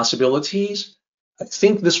all the possibilities. I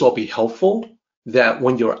think this will be helpful, that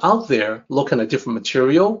when you're out there looking at different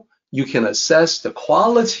material, you can assess the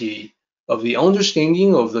quality of the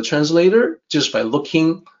understanding of the translator just by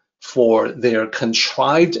looking for their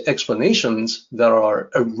contrived explanations that are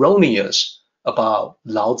erroneous about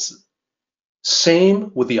Laozi.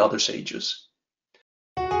 Same with the other sages.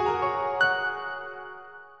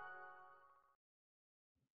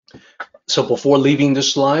 So before leaving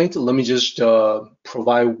this slide, let me just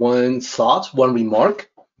provide one thought, one remark,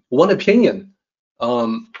 one opinion.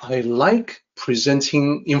 I like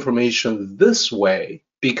presenting information this way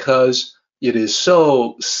because it is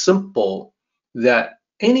so simple that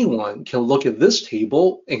anyone can look at this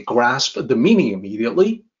table and grasp the meaning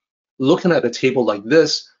immediately. Looking at a table like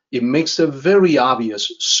this, it makes it very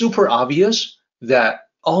obvious, super obvious, that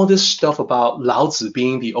all this stuff about Laozi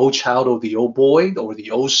being the old child or the old boy or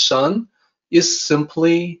the old son is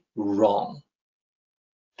simply wrong.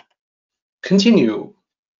 Continue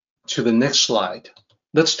to the next slide.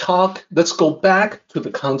 Let's go back to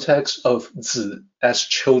the context of Zi as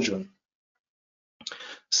children.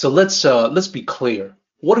 So let's be clear.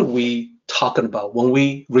 What are we talking about when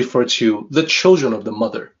we refer to the children of the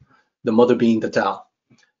mother being the Tao?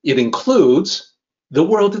 It includes the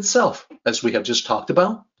world itself, as we have just talked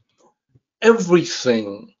about.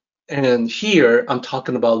 Everything. And here I'm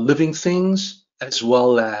talking about living things as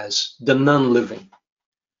well as the non-living.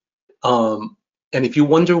 And if you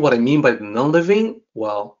wonder what I mean by the non-living,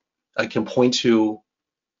 well, I can point to,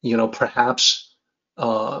 perhaps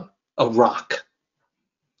a rock.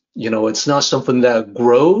 It's not something that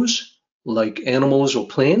grows like animals or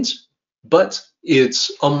plants, but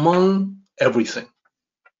it's among everything.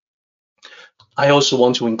 I also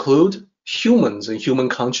want to include humans and human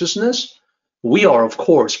consciousness. We are, of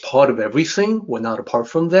course, part of everything. We're not apart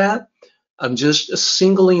from that. I'm just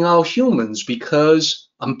singling out humans because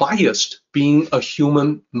I'm biased, being a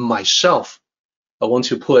human myself. I want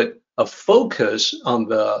to put a focus on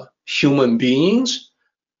the human beings,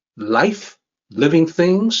 life, living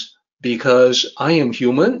things, because I am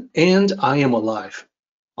human and I am alive.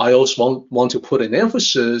 I also want to put an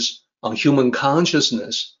emphasis on human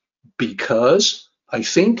consciousness because I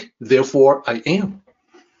think, therefore I am.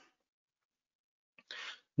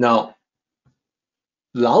 Now,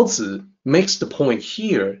 Lao Tzu makes the point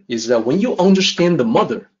here is that when you understand the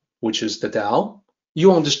mother, which is the Tao,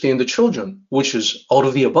 you understand the children, which is all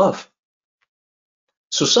of the above.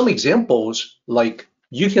 So some examples, like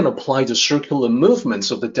you can apply the circular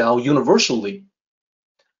movements of the Tao universally.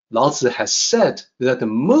 Lao Tzu has said that the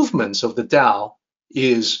movements of the Tao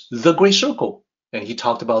is the great circle, and he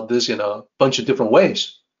talked about this in a bunch of different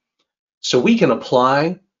ways. So we can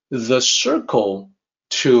apply the circle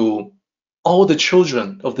to all the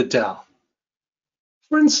children of the Tao.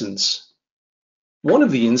 For instance, one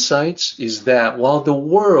of the insights is that while the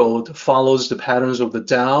world follows the patterns of the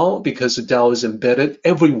Tao because the Tao is embedded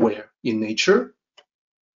everywhere in nature,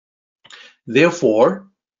 therefore,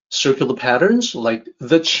 circular patterns like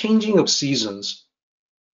the changing of seasons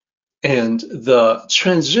and the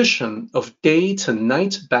transition of day to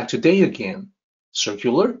night back to day again,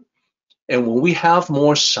 circular. And when we have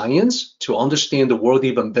more science to understand the world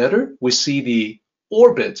even better, we see the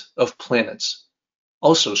orbit of planets,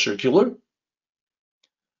 also circular.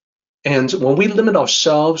 And when we limit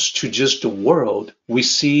ourselves to just the world, we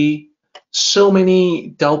see so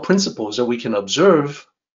many Tao principles that we can observe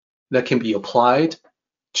that can be applied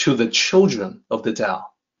to the children of the Tao.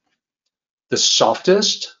 The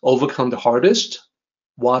softest overcome the hardest.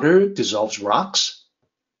 Water dissolves rocks.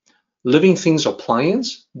 Living things are pliant.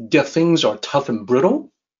 Dead things are tough and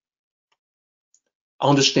brittle.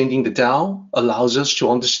 Understanding the Tao allows us to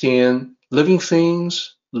understand living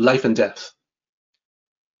things, life and death.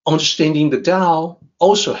 Understanding the Tao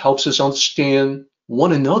also helps us understand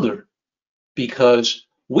one another because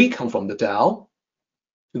we come from the Tao.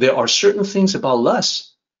 There are certain things about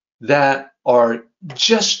us that are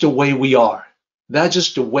just the way we are. That's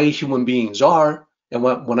just the way human beings are. And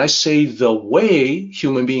when I say the way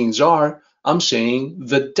human beings are, I'm saying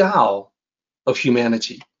the Tao of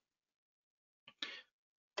humanity.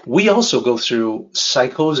 We also go through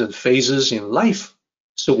cycles and phases in life.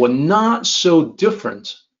 So we're not so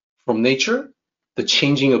different from nature, the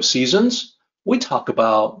changing of seasons. We talk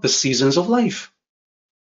about the seasons of life.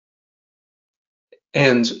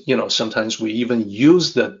 And, sometimes we even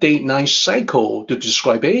use the day-night cycle to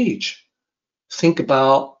describe age. Think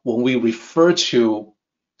about when we refer to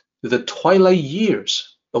the twilight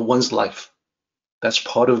years of one's life. That's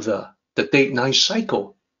part of the day-night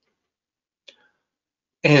cycle.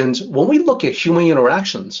 And when we look at human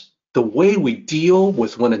interactions, the way we deal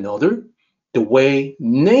with one another, the way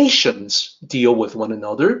nations deal with one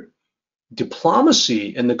another,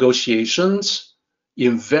 diplomacy and negotiations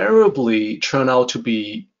invariably turn out to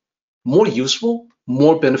be more useful,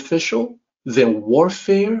 more beneficial than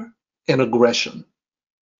warfare and aggression.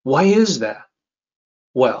 Why is that?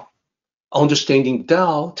 Well, understanding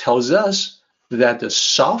Tao tells us that the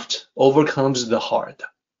soft overcomes the hard.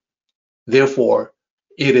 Therefore,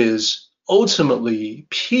 it is ultimately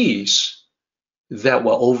peace that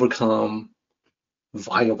will overcome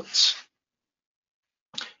violence.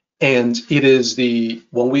 And it is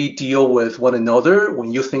when we deal with one another,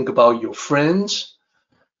 when you think about your friends,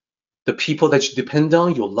 the people that you depend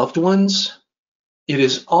on, your loved ones, it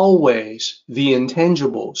is always the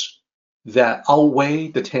intangibles that outweigh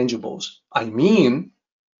the tangibles. I mean,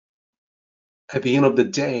 at the end of the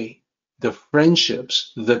day, the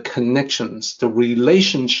friendships, the connections, the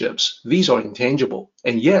relationships, these are intangible.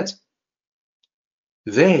 And yet,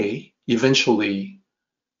 they eventually,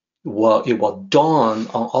 it will dawn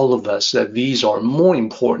on all of us that these are more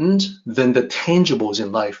important than the tangibles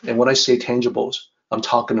in life. And when I say tangibles, I'm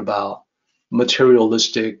talking about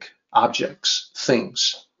materialistic objects,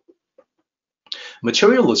 things.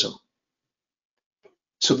 Materialism.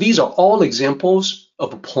 So these are all examples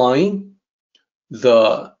of applying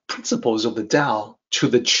the principles of the Tao to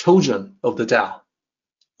the children of the Tao.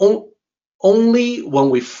 Only when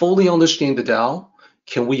we fully understand the Tao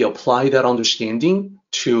can we apply that understanding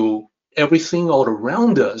to everything all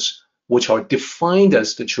around us, which are defined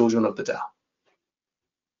as the children of the Tao.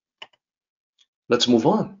 Let's move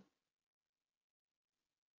on.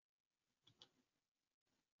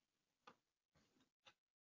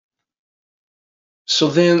 So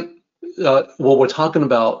then, what we're talking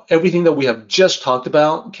about, everything that we have just talked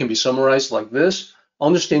about can be summarized like this.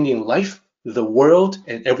 Understanding life, the world,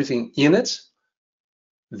 and everything in it,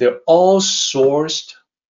 they're all sourced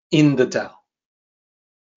in the Tao.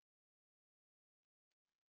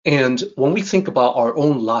 And when we think about our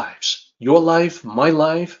own lives, your life, my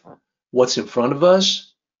life, what's in front of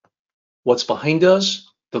us, what's behind us,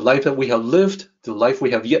 the life that we have lived, the life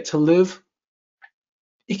we have yet to live,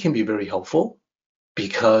 it can be very helpful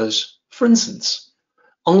because, for instance,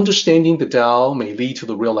 understanding the Tao may lead to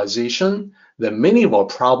the realization that many of our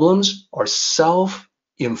problems are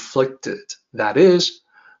self-inflicted. That is,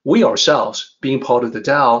 we ourselves, being part of the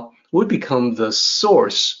Tao, would become the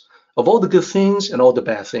source of all the good things and all the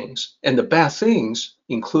bad things. And the bad things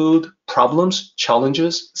include problems,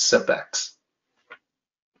 challenges, setbacks.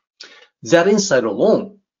 That insight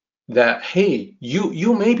alone, that, hey,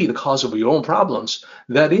 you may be the cause of your own problems,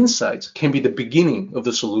 that insight can be the beginning of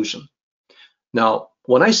the solution. Now,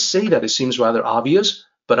 when I say that, it seems rather obvious,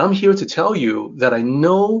 but I'm here to tell you that I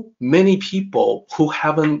know many people who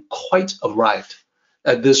haven't quite arrived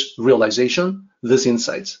at this realization, this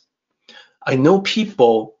insight. I know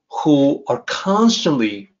people who are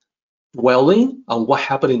constantly dwelling on what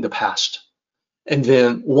happened in the past and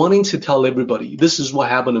then wanting to tell everybody, this is what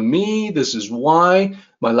happened to me, this is why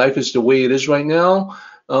my life is the way it is right now,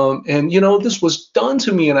 and this was done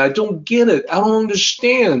to me and I don't get it, I don't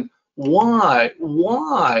understand. Why?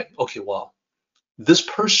 Okay, well, this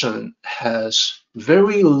person has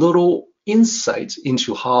very little insight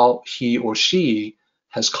into how he or she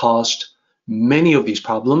has caused many of these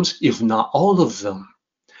problems, if not all of them.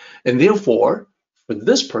 And therefore, for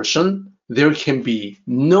this person, there can be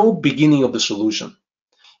no beginning of the solution.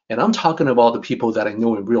 And I'm talking about the people that I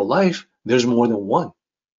know in real life. There's more than one.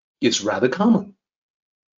 It's rather common.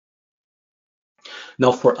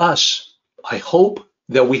 Now, for us, I hope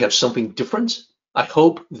that we have something different. I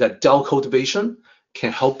hope that Tao cultivation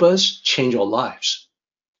can help us change our lives.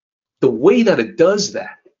 The way that it does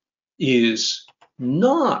that is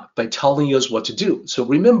not by telling us what to do. So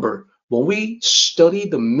remember, when we study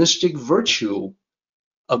the mystic virtue,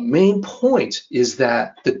 a main point is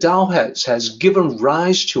that the Tao has given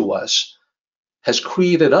rise to us, has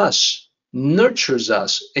created us, nurtures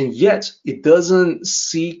us, and yet it doesn't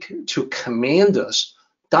seek to command us,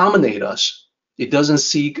 dominate us. It doesn't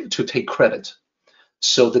seek to take credit.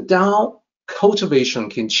 So the Tao cultivation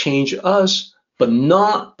can change us, but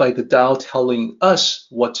not by the Tao telling us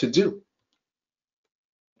what to do.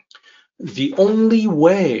 The only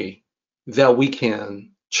way that we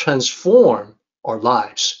can transform our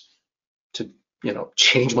lives to,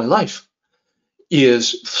 change my life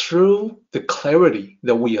is through the clarity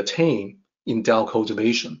that we attain in Tao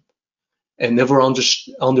cultivation. And never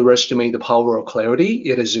underestimate the power of clarity.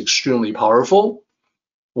 It is extremely powerful.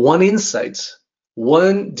 One insight,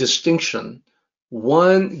 one distinction,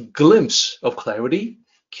 one glimpse of clarity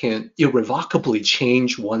can irrevocably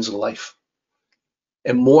change one's life.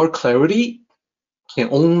 And more clarity can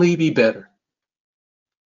only be better.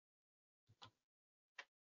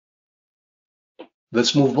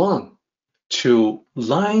 Let's move on to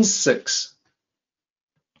line 6.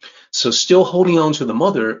 So still holding on to the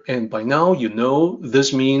mother, and by now you know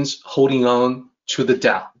this means holding on to the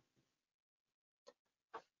Tao.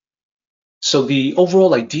 So the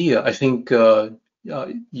overall idea, I think you're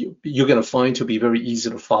going to find to be very easy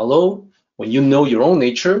to follow. When you know your own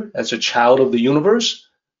nature as a child of the universe,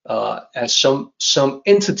 as some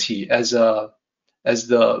entity, to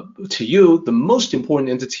you, the most important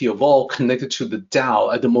entity of all, connected to the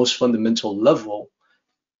Tao at the most fundamental level,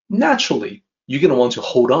 naturally, you're going to want to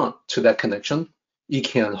hold on to that connection. It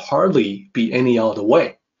can hardly be any other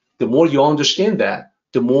way. The more you understand that,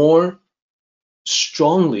 the more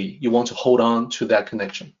strongly you want to hold on to that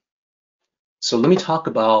connection. So let me talk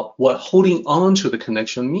about what holding on to the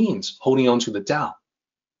connection means, holding on to the Tao.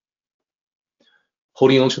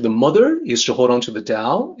 Holding on to the mother is to hold on to the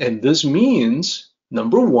Tao, and this means,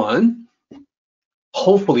 number one,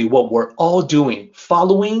 hopefully what we're all doing,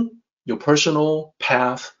 following your personal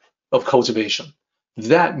path of cultivation.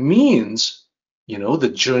 That means,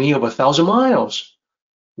 the journey of 1,000 miles,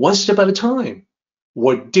 one step at a time.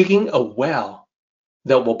 We're digging a well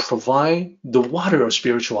that will provide the water of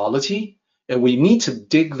spirituality, and we need to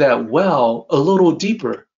dig that well a little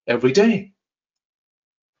deeper every day.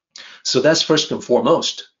 So that's first and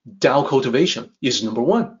foremost. Tao cultivation is number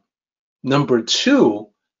one. Number two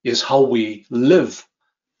is how we live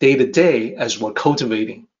day to day as we're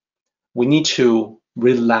cultivating. We need to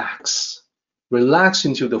relax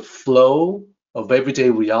into the flow of everyday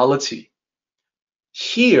reality.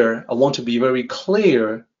 Here, I want to be very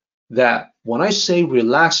clear that when I say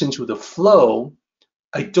relax into the flow,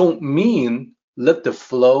 I don't mean let the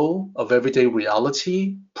flow of everyday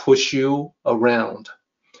reality push you around.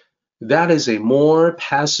 That is a more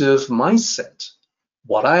passive mindset.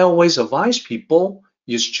 What I always advise people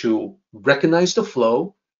is to recognize the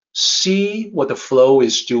flow, see what the flow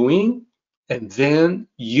is doing, and then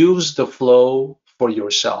use the flow for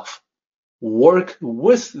yourself. work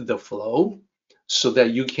with the flow so that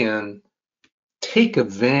you can take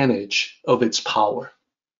advantage of its power.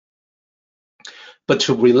 But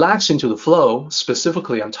to relax into the flow,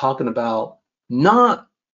 specifically, I'm talking about not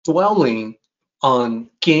dwelling on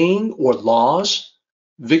gain or loss,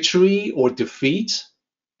 victory or defeat,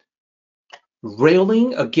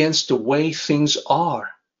 railing against the way things are,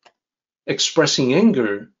 expressing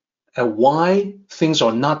anger at why things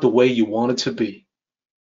are not the way you want it to be.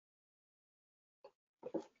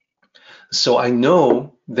 So I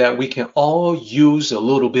know that we can all use a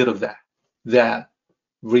little bit of that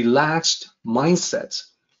relaxed mindset,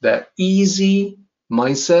 that easy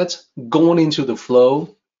mindset, going into the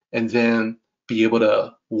flow and then be able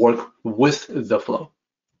to work with the flow.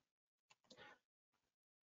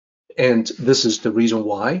 And this is the reason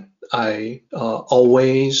why I'm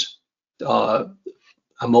always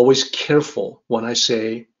careful when I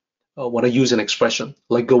say, when I use an expression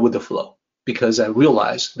like go with the flow, because I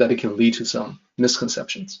realize that it can lead to some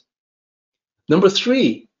misconceptions. Number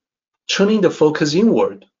 3, turning the focus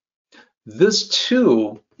inward. This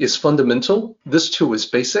too is fundamental. This too is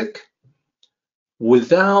basic.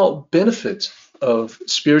 Without benefit of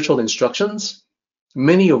spiritual instructions,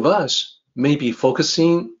 many of us may be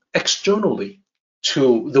focusing externally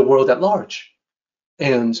to the world at large.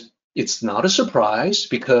 And it's not a surprise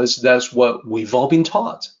because that's what we've all been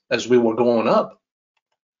taught as we were growing up.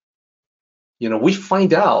 You know, we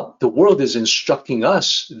find out the world is instructing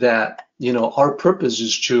us that, you know, our purpose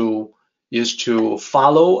is to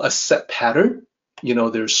follow a set pattern. You know,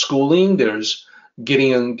 there's schooling, there's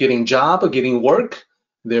getting job or getting work,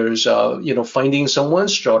 there's you know, finding someone,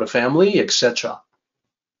 start a family, etc.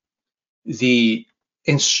 The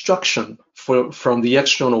instruction from the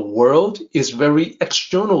external world is very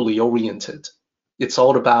externally oriented. It's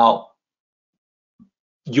all about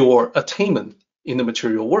your attainment in the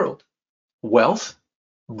material world. Wealth,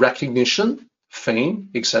 recognition, fame,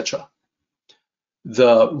 etc.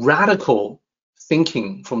 The radical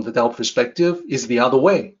thinking from the Tao perspective is the other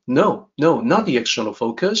way. No, not the external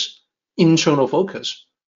focus, internal focus.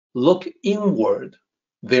 Look inward.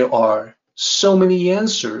 There are so many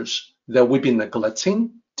answers that we've been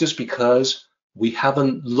neglecting just because we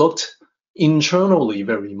haven't looked internally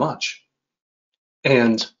very much.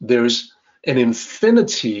 And there's an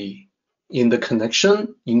infinity in the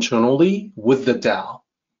connection internally with the Tao,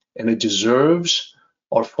 and it deserves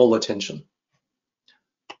our full attention.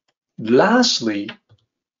 Lastly,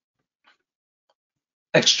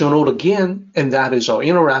 external again, and that is our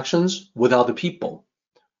interactions with other people.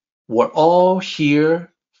 We're all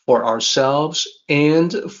here for ourselves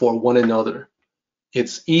and for one another.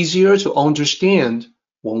 It's easier to understand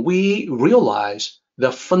when we realize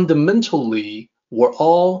that fundamentally we're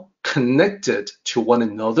all connected to one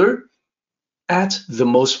another at the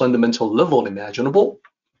most fundamental level imaginable,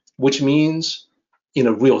 which means, in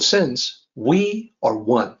a real sense, we are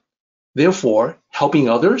one. Therefore, helping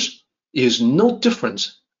others is no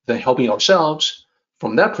different than helping ourselves.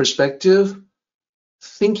 From that perspective,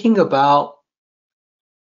 thinking about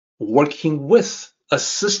working with,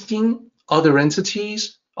 assisting other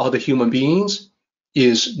entities, other human beings,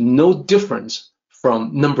 is no different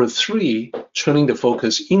from number 3, turning the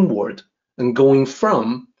focus inward and going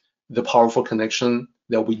from the powerful connection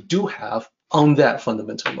that we do have on that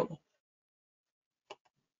fundamental level.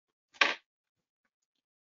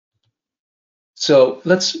 So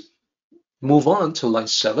let's move on to line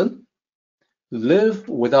 7. Live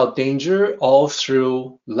without danger all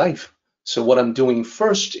through life. So what I'm doing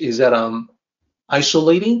first is that I'm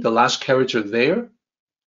isolating the last character there,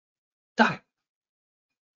 die.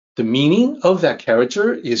 The meaning of that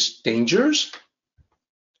character is dangers.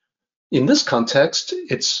 In this context,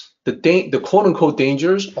 it's the quote-unquote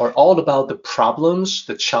dangers are all about the problems,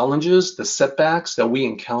 the challenges, the setbacks that we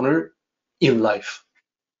encounter in life.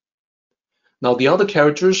 Now, the other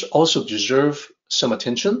characters also deserve some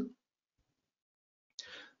attention.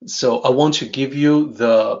 So I want to give you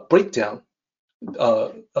the breakdown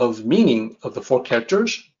of meaning of the 4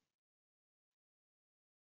 characters.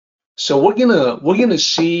 So we're gonna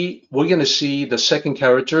see the second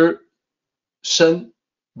character, Shen,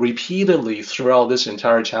 repeatedly throughout this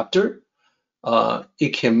entire chapter.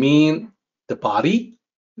 It can mean the body,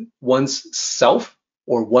 one's self,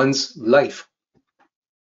 or one's life.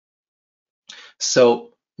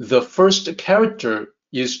 So the first character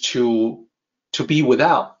is to be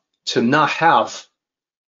without, to not have,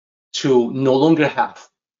 to no longer have.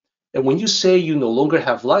 And when you say you no longer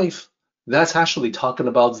have life, that's actually talking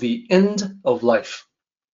about the end of life.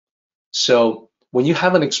 So when you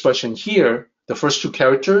have an expression here, the first 2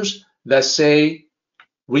 characters that say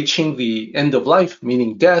reaching the end of life,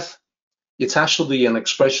 meaning death, it's actually an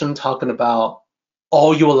expression talking about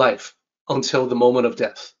all your life until the moment of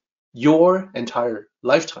death, your entire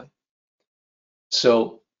lifetime.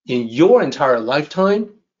 So in your entire lifetime,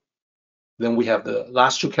 then we have the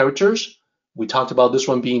last two characters. We talked about this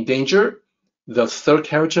one being danger. The third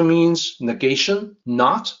character means negation,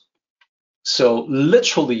 not. So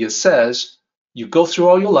literally it says you go through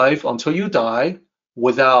all your life until you die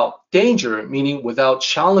without danger, meaning without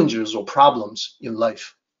challenges or problems in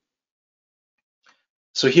life.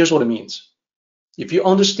 So here's what it means. If you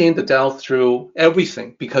understand the Tao through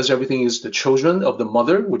everything, because everything is the children of the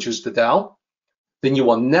mother, which is the Tao, then you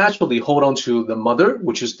will naturally hold on to the mother,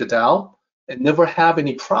 which is the Tao, and never have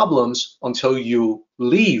any problems until you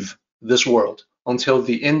leave this world, until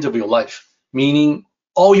the end of your life. Meaning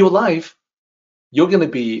all your life, you're going to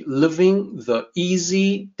be living the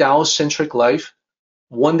easy Tao-centric life,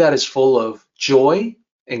 one that is full of joy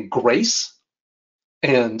and grace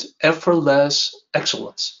and effortless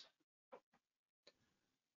excellence.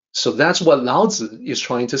 So that's what Lao Tzu is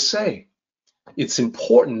trying to say. It's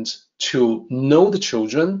important to know the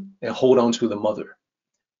children and hold on to the mother.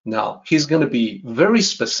 Now, he's going to be very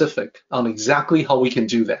specific on exactly how we can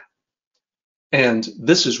do that. And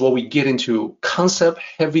this is where we get into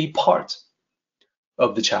concept-heavy part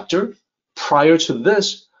of the chapter. Prior to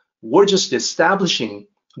this, we're just establishing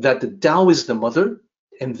that the Tao is the mother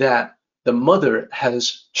and that the mother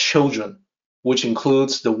has children, which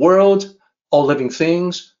includes the world, all living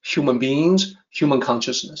things, human beings, human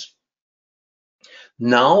consciousness.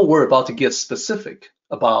 Now we're about to get specific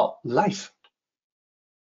about life.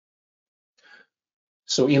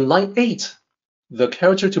 So in line 8, the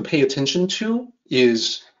character to pay attention to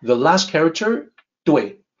is the last character,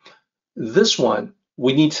 toil. This one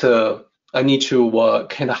I need to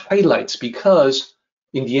kind of highlight because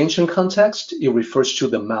in the ancient context, it refers to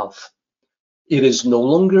the mouth. It is no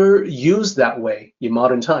longer used that way in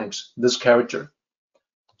modern times, this character.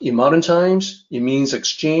 In modern times, it means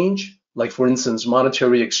exchange, like for instance,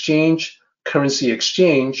 monetary exchange, currency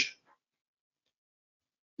exchange.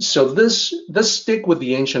 So let's stick with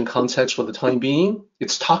the ancient context for the time being.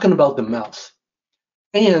 It's talking about the mouth.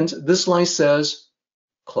 And this line says,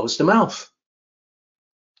 close the mouth.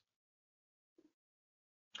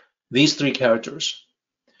 These three characters.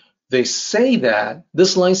 They say that,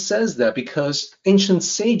 this line says that because ancient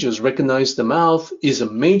sages recognize the mouth is a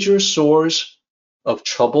major source of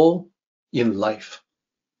trouble in life.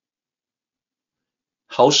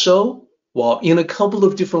 How so? Well, in a couple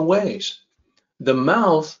of different ways. The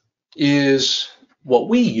mouth is what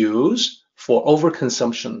we use for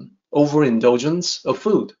overconsumption, overindulgence of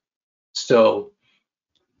food. So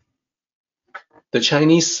the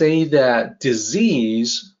Chinese say that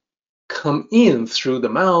disease come in through the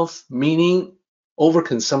mouth, meaning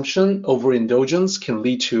overconsumption, overindulgence can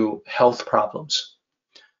lead to health problems.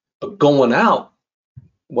 But going out,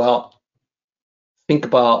 well, think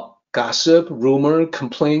about gossip, rumor,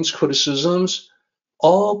 complaints, criticisms,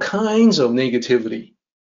 all kinds of negativity.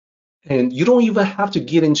 And you don't even have to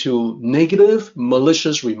get into negative,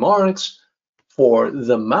 malicious remarks for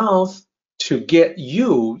the mouth to get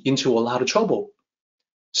you into a lot of trouble.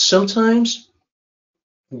 Sometimes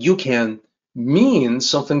you can mean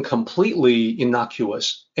something completely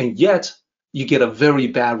innocuous, and yet you get a very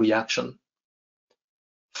bad reaction.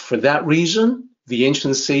 For that reason, the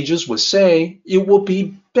ancient sages would say it would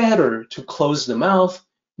be better to close the mouth,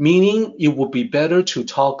 meaning it would be better to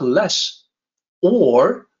talk less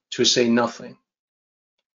or to say nothing.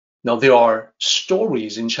 Now, there are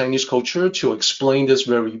stories in Chinese culture to explain this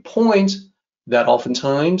very point, that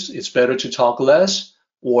oftentimes it's better to talk less,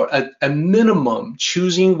 or at a minimum,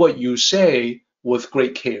 choosing what you say with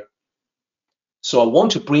great care. So I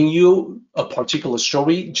want to bring you a particular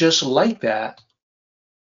story just like that.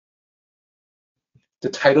 The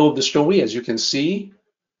title of the story, as you can see,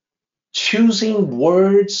 Choosing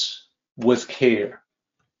Words with Care.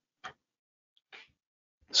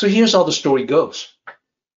 So here's how the story goes.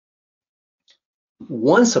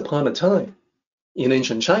 Once upon a time, in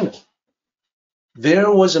ancient China,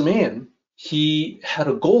 there was a man. He had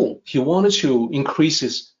a goal. He wanted to increase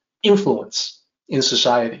his influence in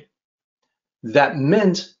society. That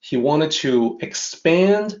meant he wanted to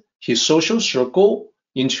expand his social circle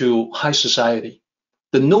into high society,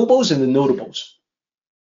 the nobles and the notables.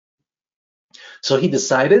 So he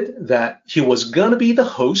decided that he was going to be the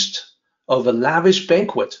host of a lavish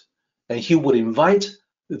banquet, and he would invite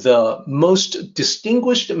the most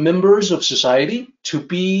distinguished members of society to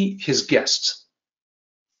be his guests.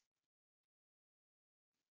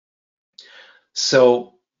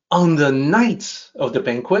 So on the night of the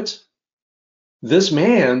banquet, this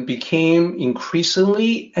man became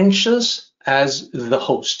increasingly anxious as the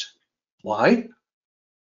host. Why?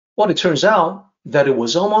 Well, it turns out that it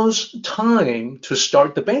was almost time to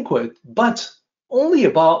start the banquet, but only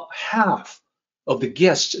about half of the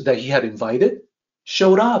guests that he had invited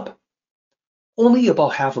showed up. Only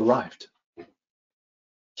about half arrived.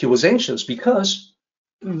 He was anxious because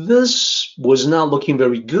this was not looking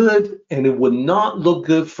very good, and it would not look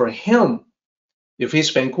good for him if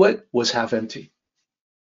his banquet was half empty.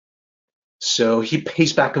 So he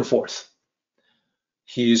paced back and forth.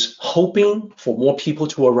 He's hoping for more people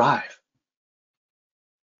to arrive.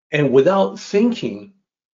 And without thinking,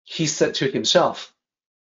 he said to himself,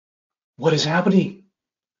 what is happening?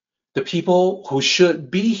 The people who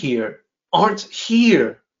should be here aren't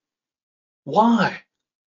here. Why?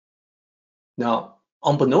 Now,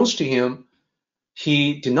 unbeknownst to him,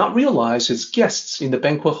 he did not realize his guests in the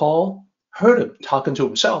banquet hall heard him talking to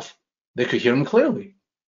himself. They could hear him clearly.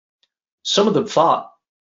 Some of them thought,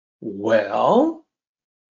 well,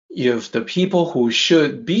 if the people who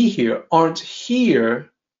should be here aren't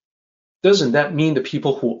here, doesn't that mean the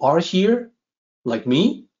people who are here, like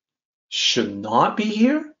me, should not be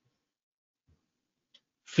here?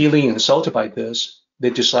 Feeling insulted by this, they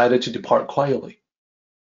decided to depart quietly.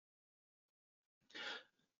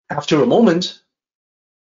 After a moment,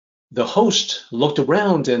 the host looked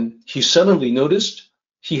around and he suddenly noticed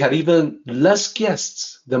he had even less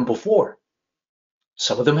guests than before.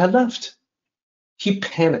 Some of them had left. He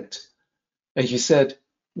panicked and he said,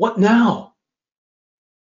 what now?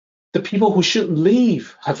 The people who shouldn't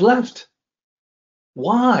leave have left.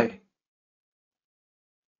 Why?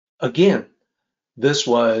 Again, this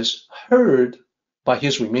was heard by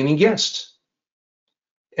his remaining guests.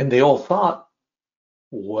 And they all thought,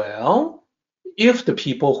 well, if the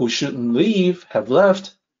people who shouldn't leave have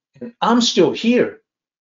left and I'm still here,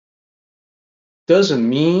 doesn't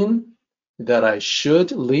mean that I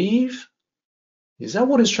should leave? Is that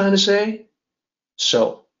what he's trying to say?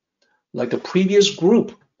 So, like the previous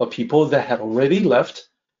group of people that had already left,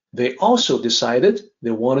 they also decided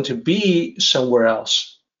they wanted to be somewhere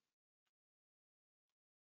else.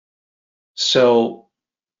 So,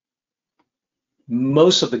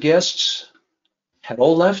 most of the guests had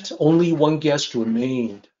all left. Only one guest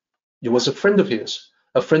remained. It was a friend of his,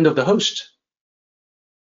 a friend of the host.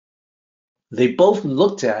 They both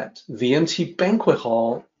looked at the empty banquet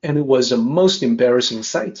hall, and it was a most embarrassing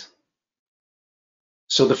sight.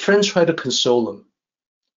 So the friend tried to console him.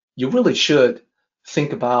 You really should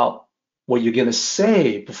think about what you're going to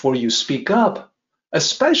say before you speak up,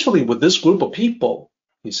 especially with this group of people,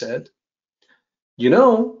 he said. You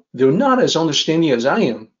know, they're not as understanding as I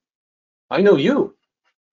am. I know you.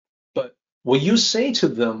 But what you say to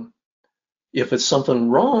them, if it's something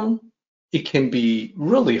wrong, it can be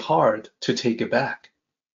really hard to take it back.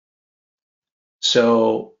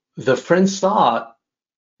 So the friend thought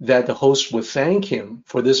that the host would thank him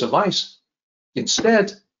for this advice.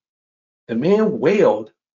 Instead, the man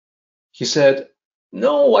wailed. He said,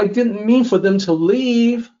 no, I didn't mean for them to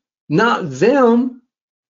leave, not them.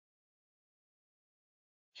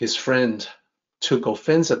 His friend took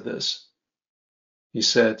offense at this. He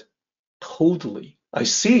said, totally, I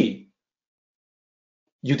see.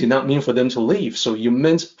 You did not mean for them to leave, so you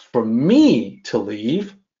meant for me to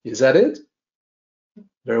leave. Is that it?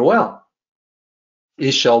 Very well.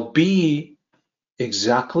 It shall be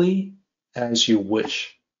exactly as you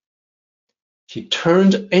wish. He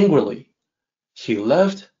turned angrily. He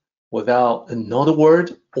left without another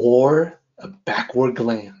word or a backward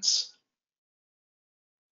glance.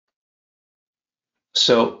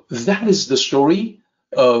 So that is the story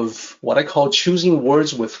of what I call choosing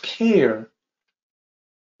words with care.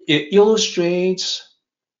 It illustrates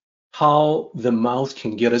how the mouth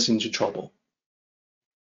can get us into trouble.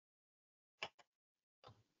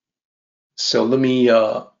 So let me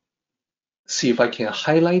see if I can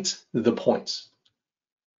highlight the points.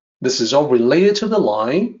 This is all related to the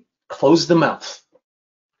line, close the mouth.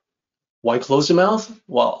 Why close the mouth?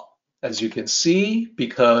 Well, as you can see,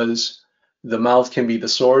 because the mouth can be the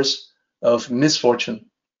source of misfortune.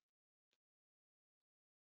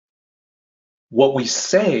 What we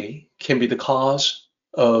say can be the cause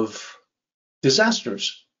of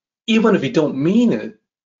disasters, even if you don't mean it,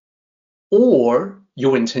 or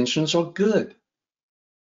your intentions are good.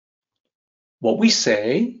 What we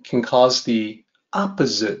say can cause the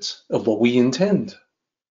opposite of what we intend.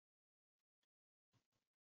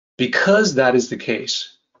 Because that is the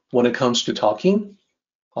case, when it comes to talking,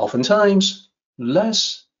 oftentimes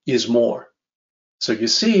less is more. So you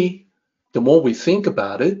see, the more we think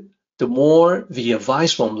about it, the more the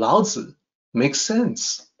advice from Lao Tzu makes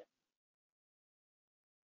sense.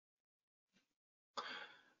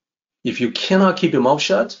 If you cannot keep your mouth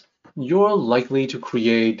shut, you're likely to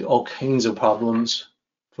create all kinds of problems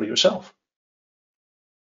for yourself.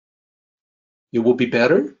 It will be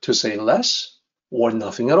better to say less or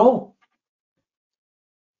nothing at all.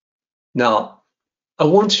 Now, I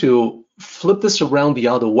want to flip this around the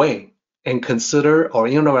other way and consider our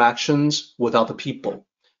interactions with other people.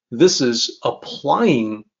 This is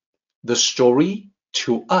applying the story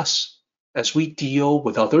to us as we deal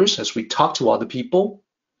with others, as we talk to other people.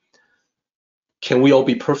 Can we all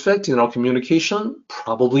be perfect in our communication?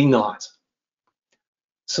 Probably not.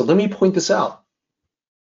 So let me point this out.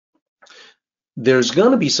 There's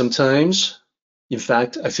going to be some times, in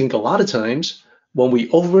fact, I think a lot of times, when we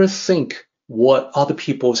overthink what other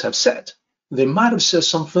people have said. They might have said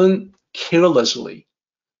something carelessly.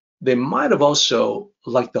 They might have also,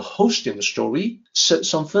 like the host in the story, said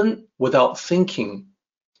something without thinking.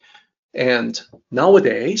 And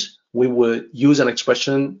nowadays, we would use an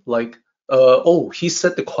expression like, oh, he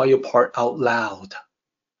said the quiet part out loud.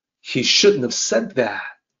 He shouldn't have said that,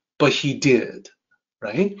 but he did,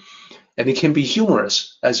 right? And it can be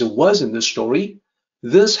humorous, as it was in this story.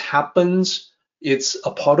 This happens, it's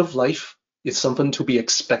a part of life, it's something to be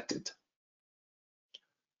expected.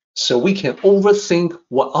 So we can overthink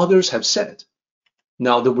what others have said.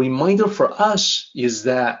 Now, the reminder for us is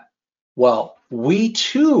that, well, we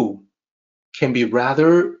too can be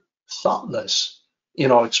rather thoughtless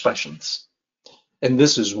in our expressions. And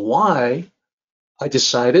this is why I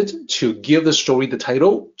decided to give the story the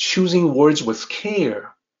title, Choosing Words with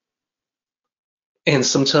Care. And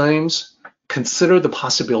sometimes consider the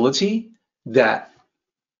possibility that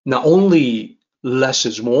not only less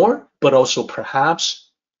is more, but also perhaps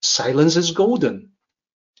silence is golden.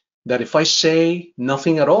 That if I say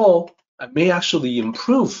nothing at all, I may actually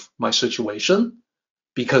improve my situation.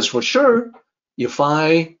 Because for sure, if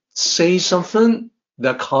I say something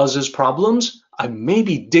that causes problems, I may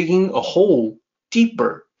be digging a hole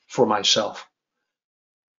deeper for myself.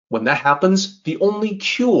 When that happens, the only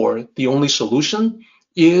cure, the only solution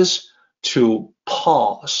is to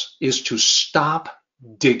pause, is to stop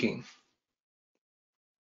digging.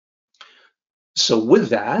 So with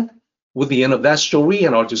that, with the end of that story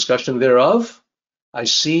and our discussion thereof, I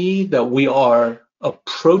see that we are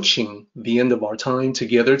approaching the end of our time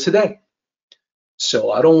together today.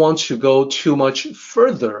 So I don't want to go too much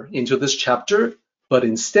further into this chapter, but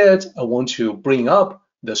instead I want to bring up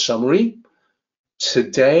the summary.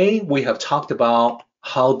 Today we have talked about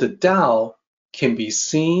how the Tao can be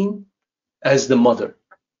seen as the mother.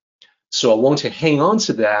 So I want to hang on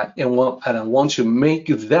to that, and I want to make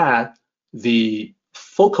that the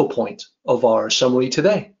focal point of our summary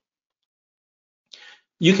today.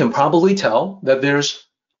 You can probably tell that there's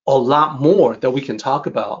a lot more that we can talk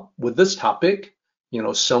about with this topic. You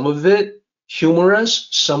know, some of it humorous,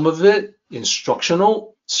 some of it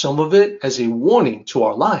instructional, some of it as a warning to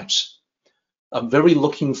our lives. I'm very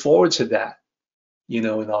looking forward to that, you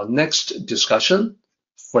know, in our next discussion.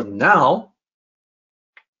 For now,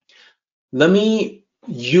 let me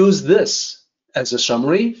use this as a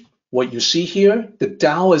summary. What you see here, the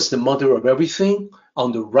Tao is the mother of everything.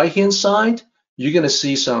 On the right-hand side, you're going to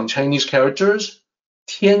see some Chinese characters.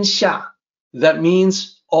 天下, that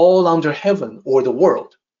means all under heaven or the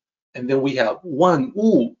world. And then we have 万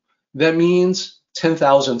物, that means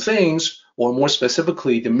 10,000 things, or more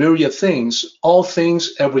specifically, the myriad things, all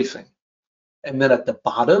things, everything. And then at the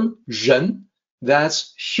bottom, 人,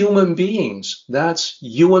 that's human beings, that's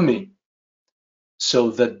you and me.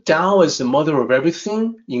 So the Tao as the mother of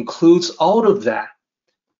everything includes all of that.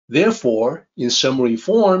 Therefore, in summary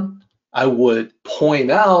form, I would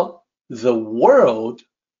point out the world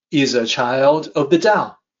is a child of the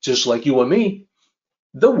Tao, just like you and me.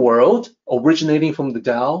 The world originating from the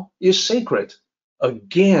Tao is sacred,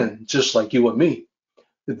 again, just like you and me.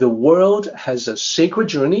 The world has a sacred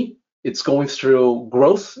journey. It's going through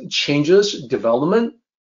growth, changes, development,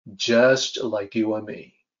 just like you and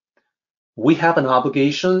me. We have an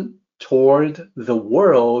obligation toward the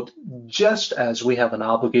world just as we have an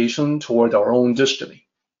obligation toward our own destiny.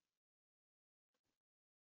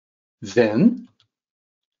 Then,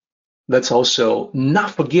 let's also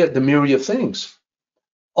not forget the myriad things.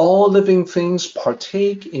 All living things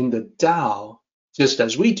partake in the Tao just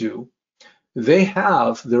as we do. They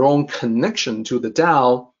have their own connection to the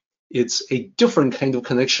Tao. It's a different kind of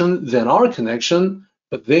connection than our connection,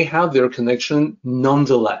 but they have their connection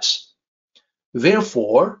nonetheless.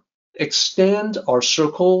 Therefore, extend our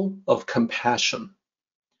circle of compassion.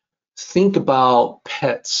 Think about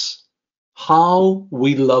pets, how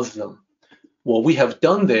we love them. What we have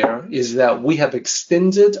done there is that we have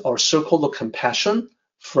extended our circle of compassion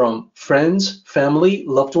from friends, family,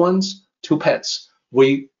 loved ones, to pets.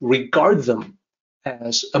 We regard them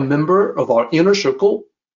as a member of our inner circle.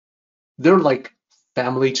 They're like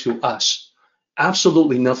family to us.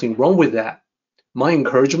 Absolutely nothing wrong with that. My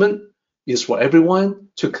encouragement is for everyone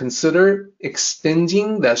to consider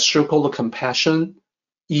extending that circle of compassion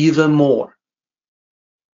even more.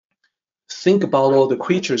 Think about all the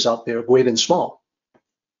creatures out there, great and small.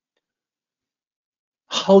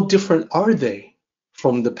 How different are they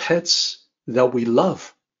from the pets that we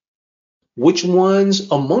love? Which ones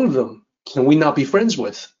among them can we not be friends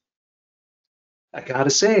with? I gotta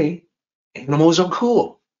say, animals are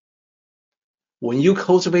cool. When you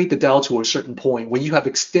cultivate the Tao to a certain point, when you have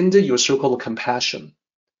extended your circle of compassion,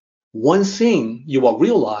 one thing you will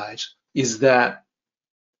realize is that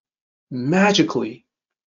magically,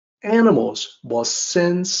 animals will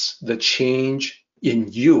sense the change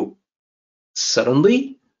in you.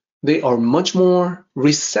 Suddenly, they are much more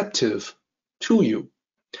receptive to you.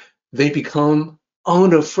 They become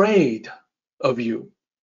unafraid of you.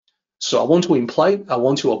 So I want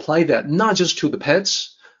to apply that not just to the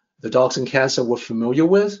pets, the dogs and cats that we're familiar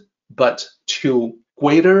with, but to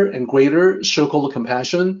greater and greater circle of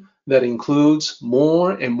compassion that includes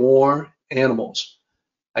more and more animals.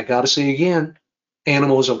 I gotta say again,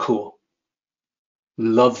 animals are cool.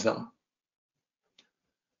 Love them.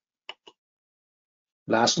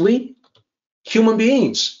 Lastly, human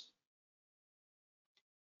beings.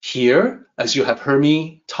 Here, as you have heard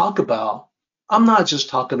me talk about, I'm not just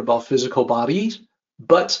talking about physical bodies,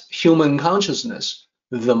 but human consciousness,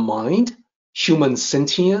 the mind, human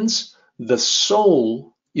sentience, the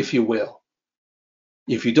soul, if you will.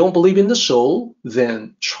 If you don't believe in the soul,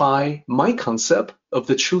 then try my concept of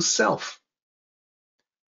the true self.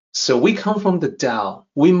 So we come from the Tao.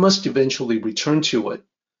 We must eventually return to it.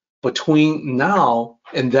 Between now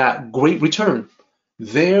and that great return,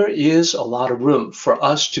 there is a lot of room for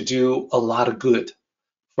us to do a lot of good,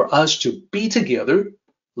 for us to be together,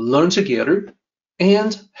 learn together,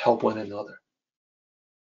 and help one another.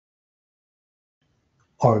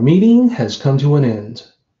 Our meeting has come to an end,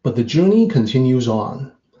 but the journey continues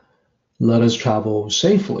on. Let us travel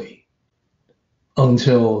safely.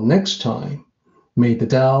 Until next time, may the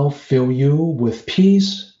Tao fill you with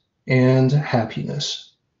peace and happiness.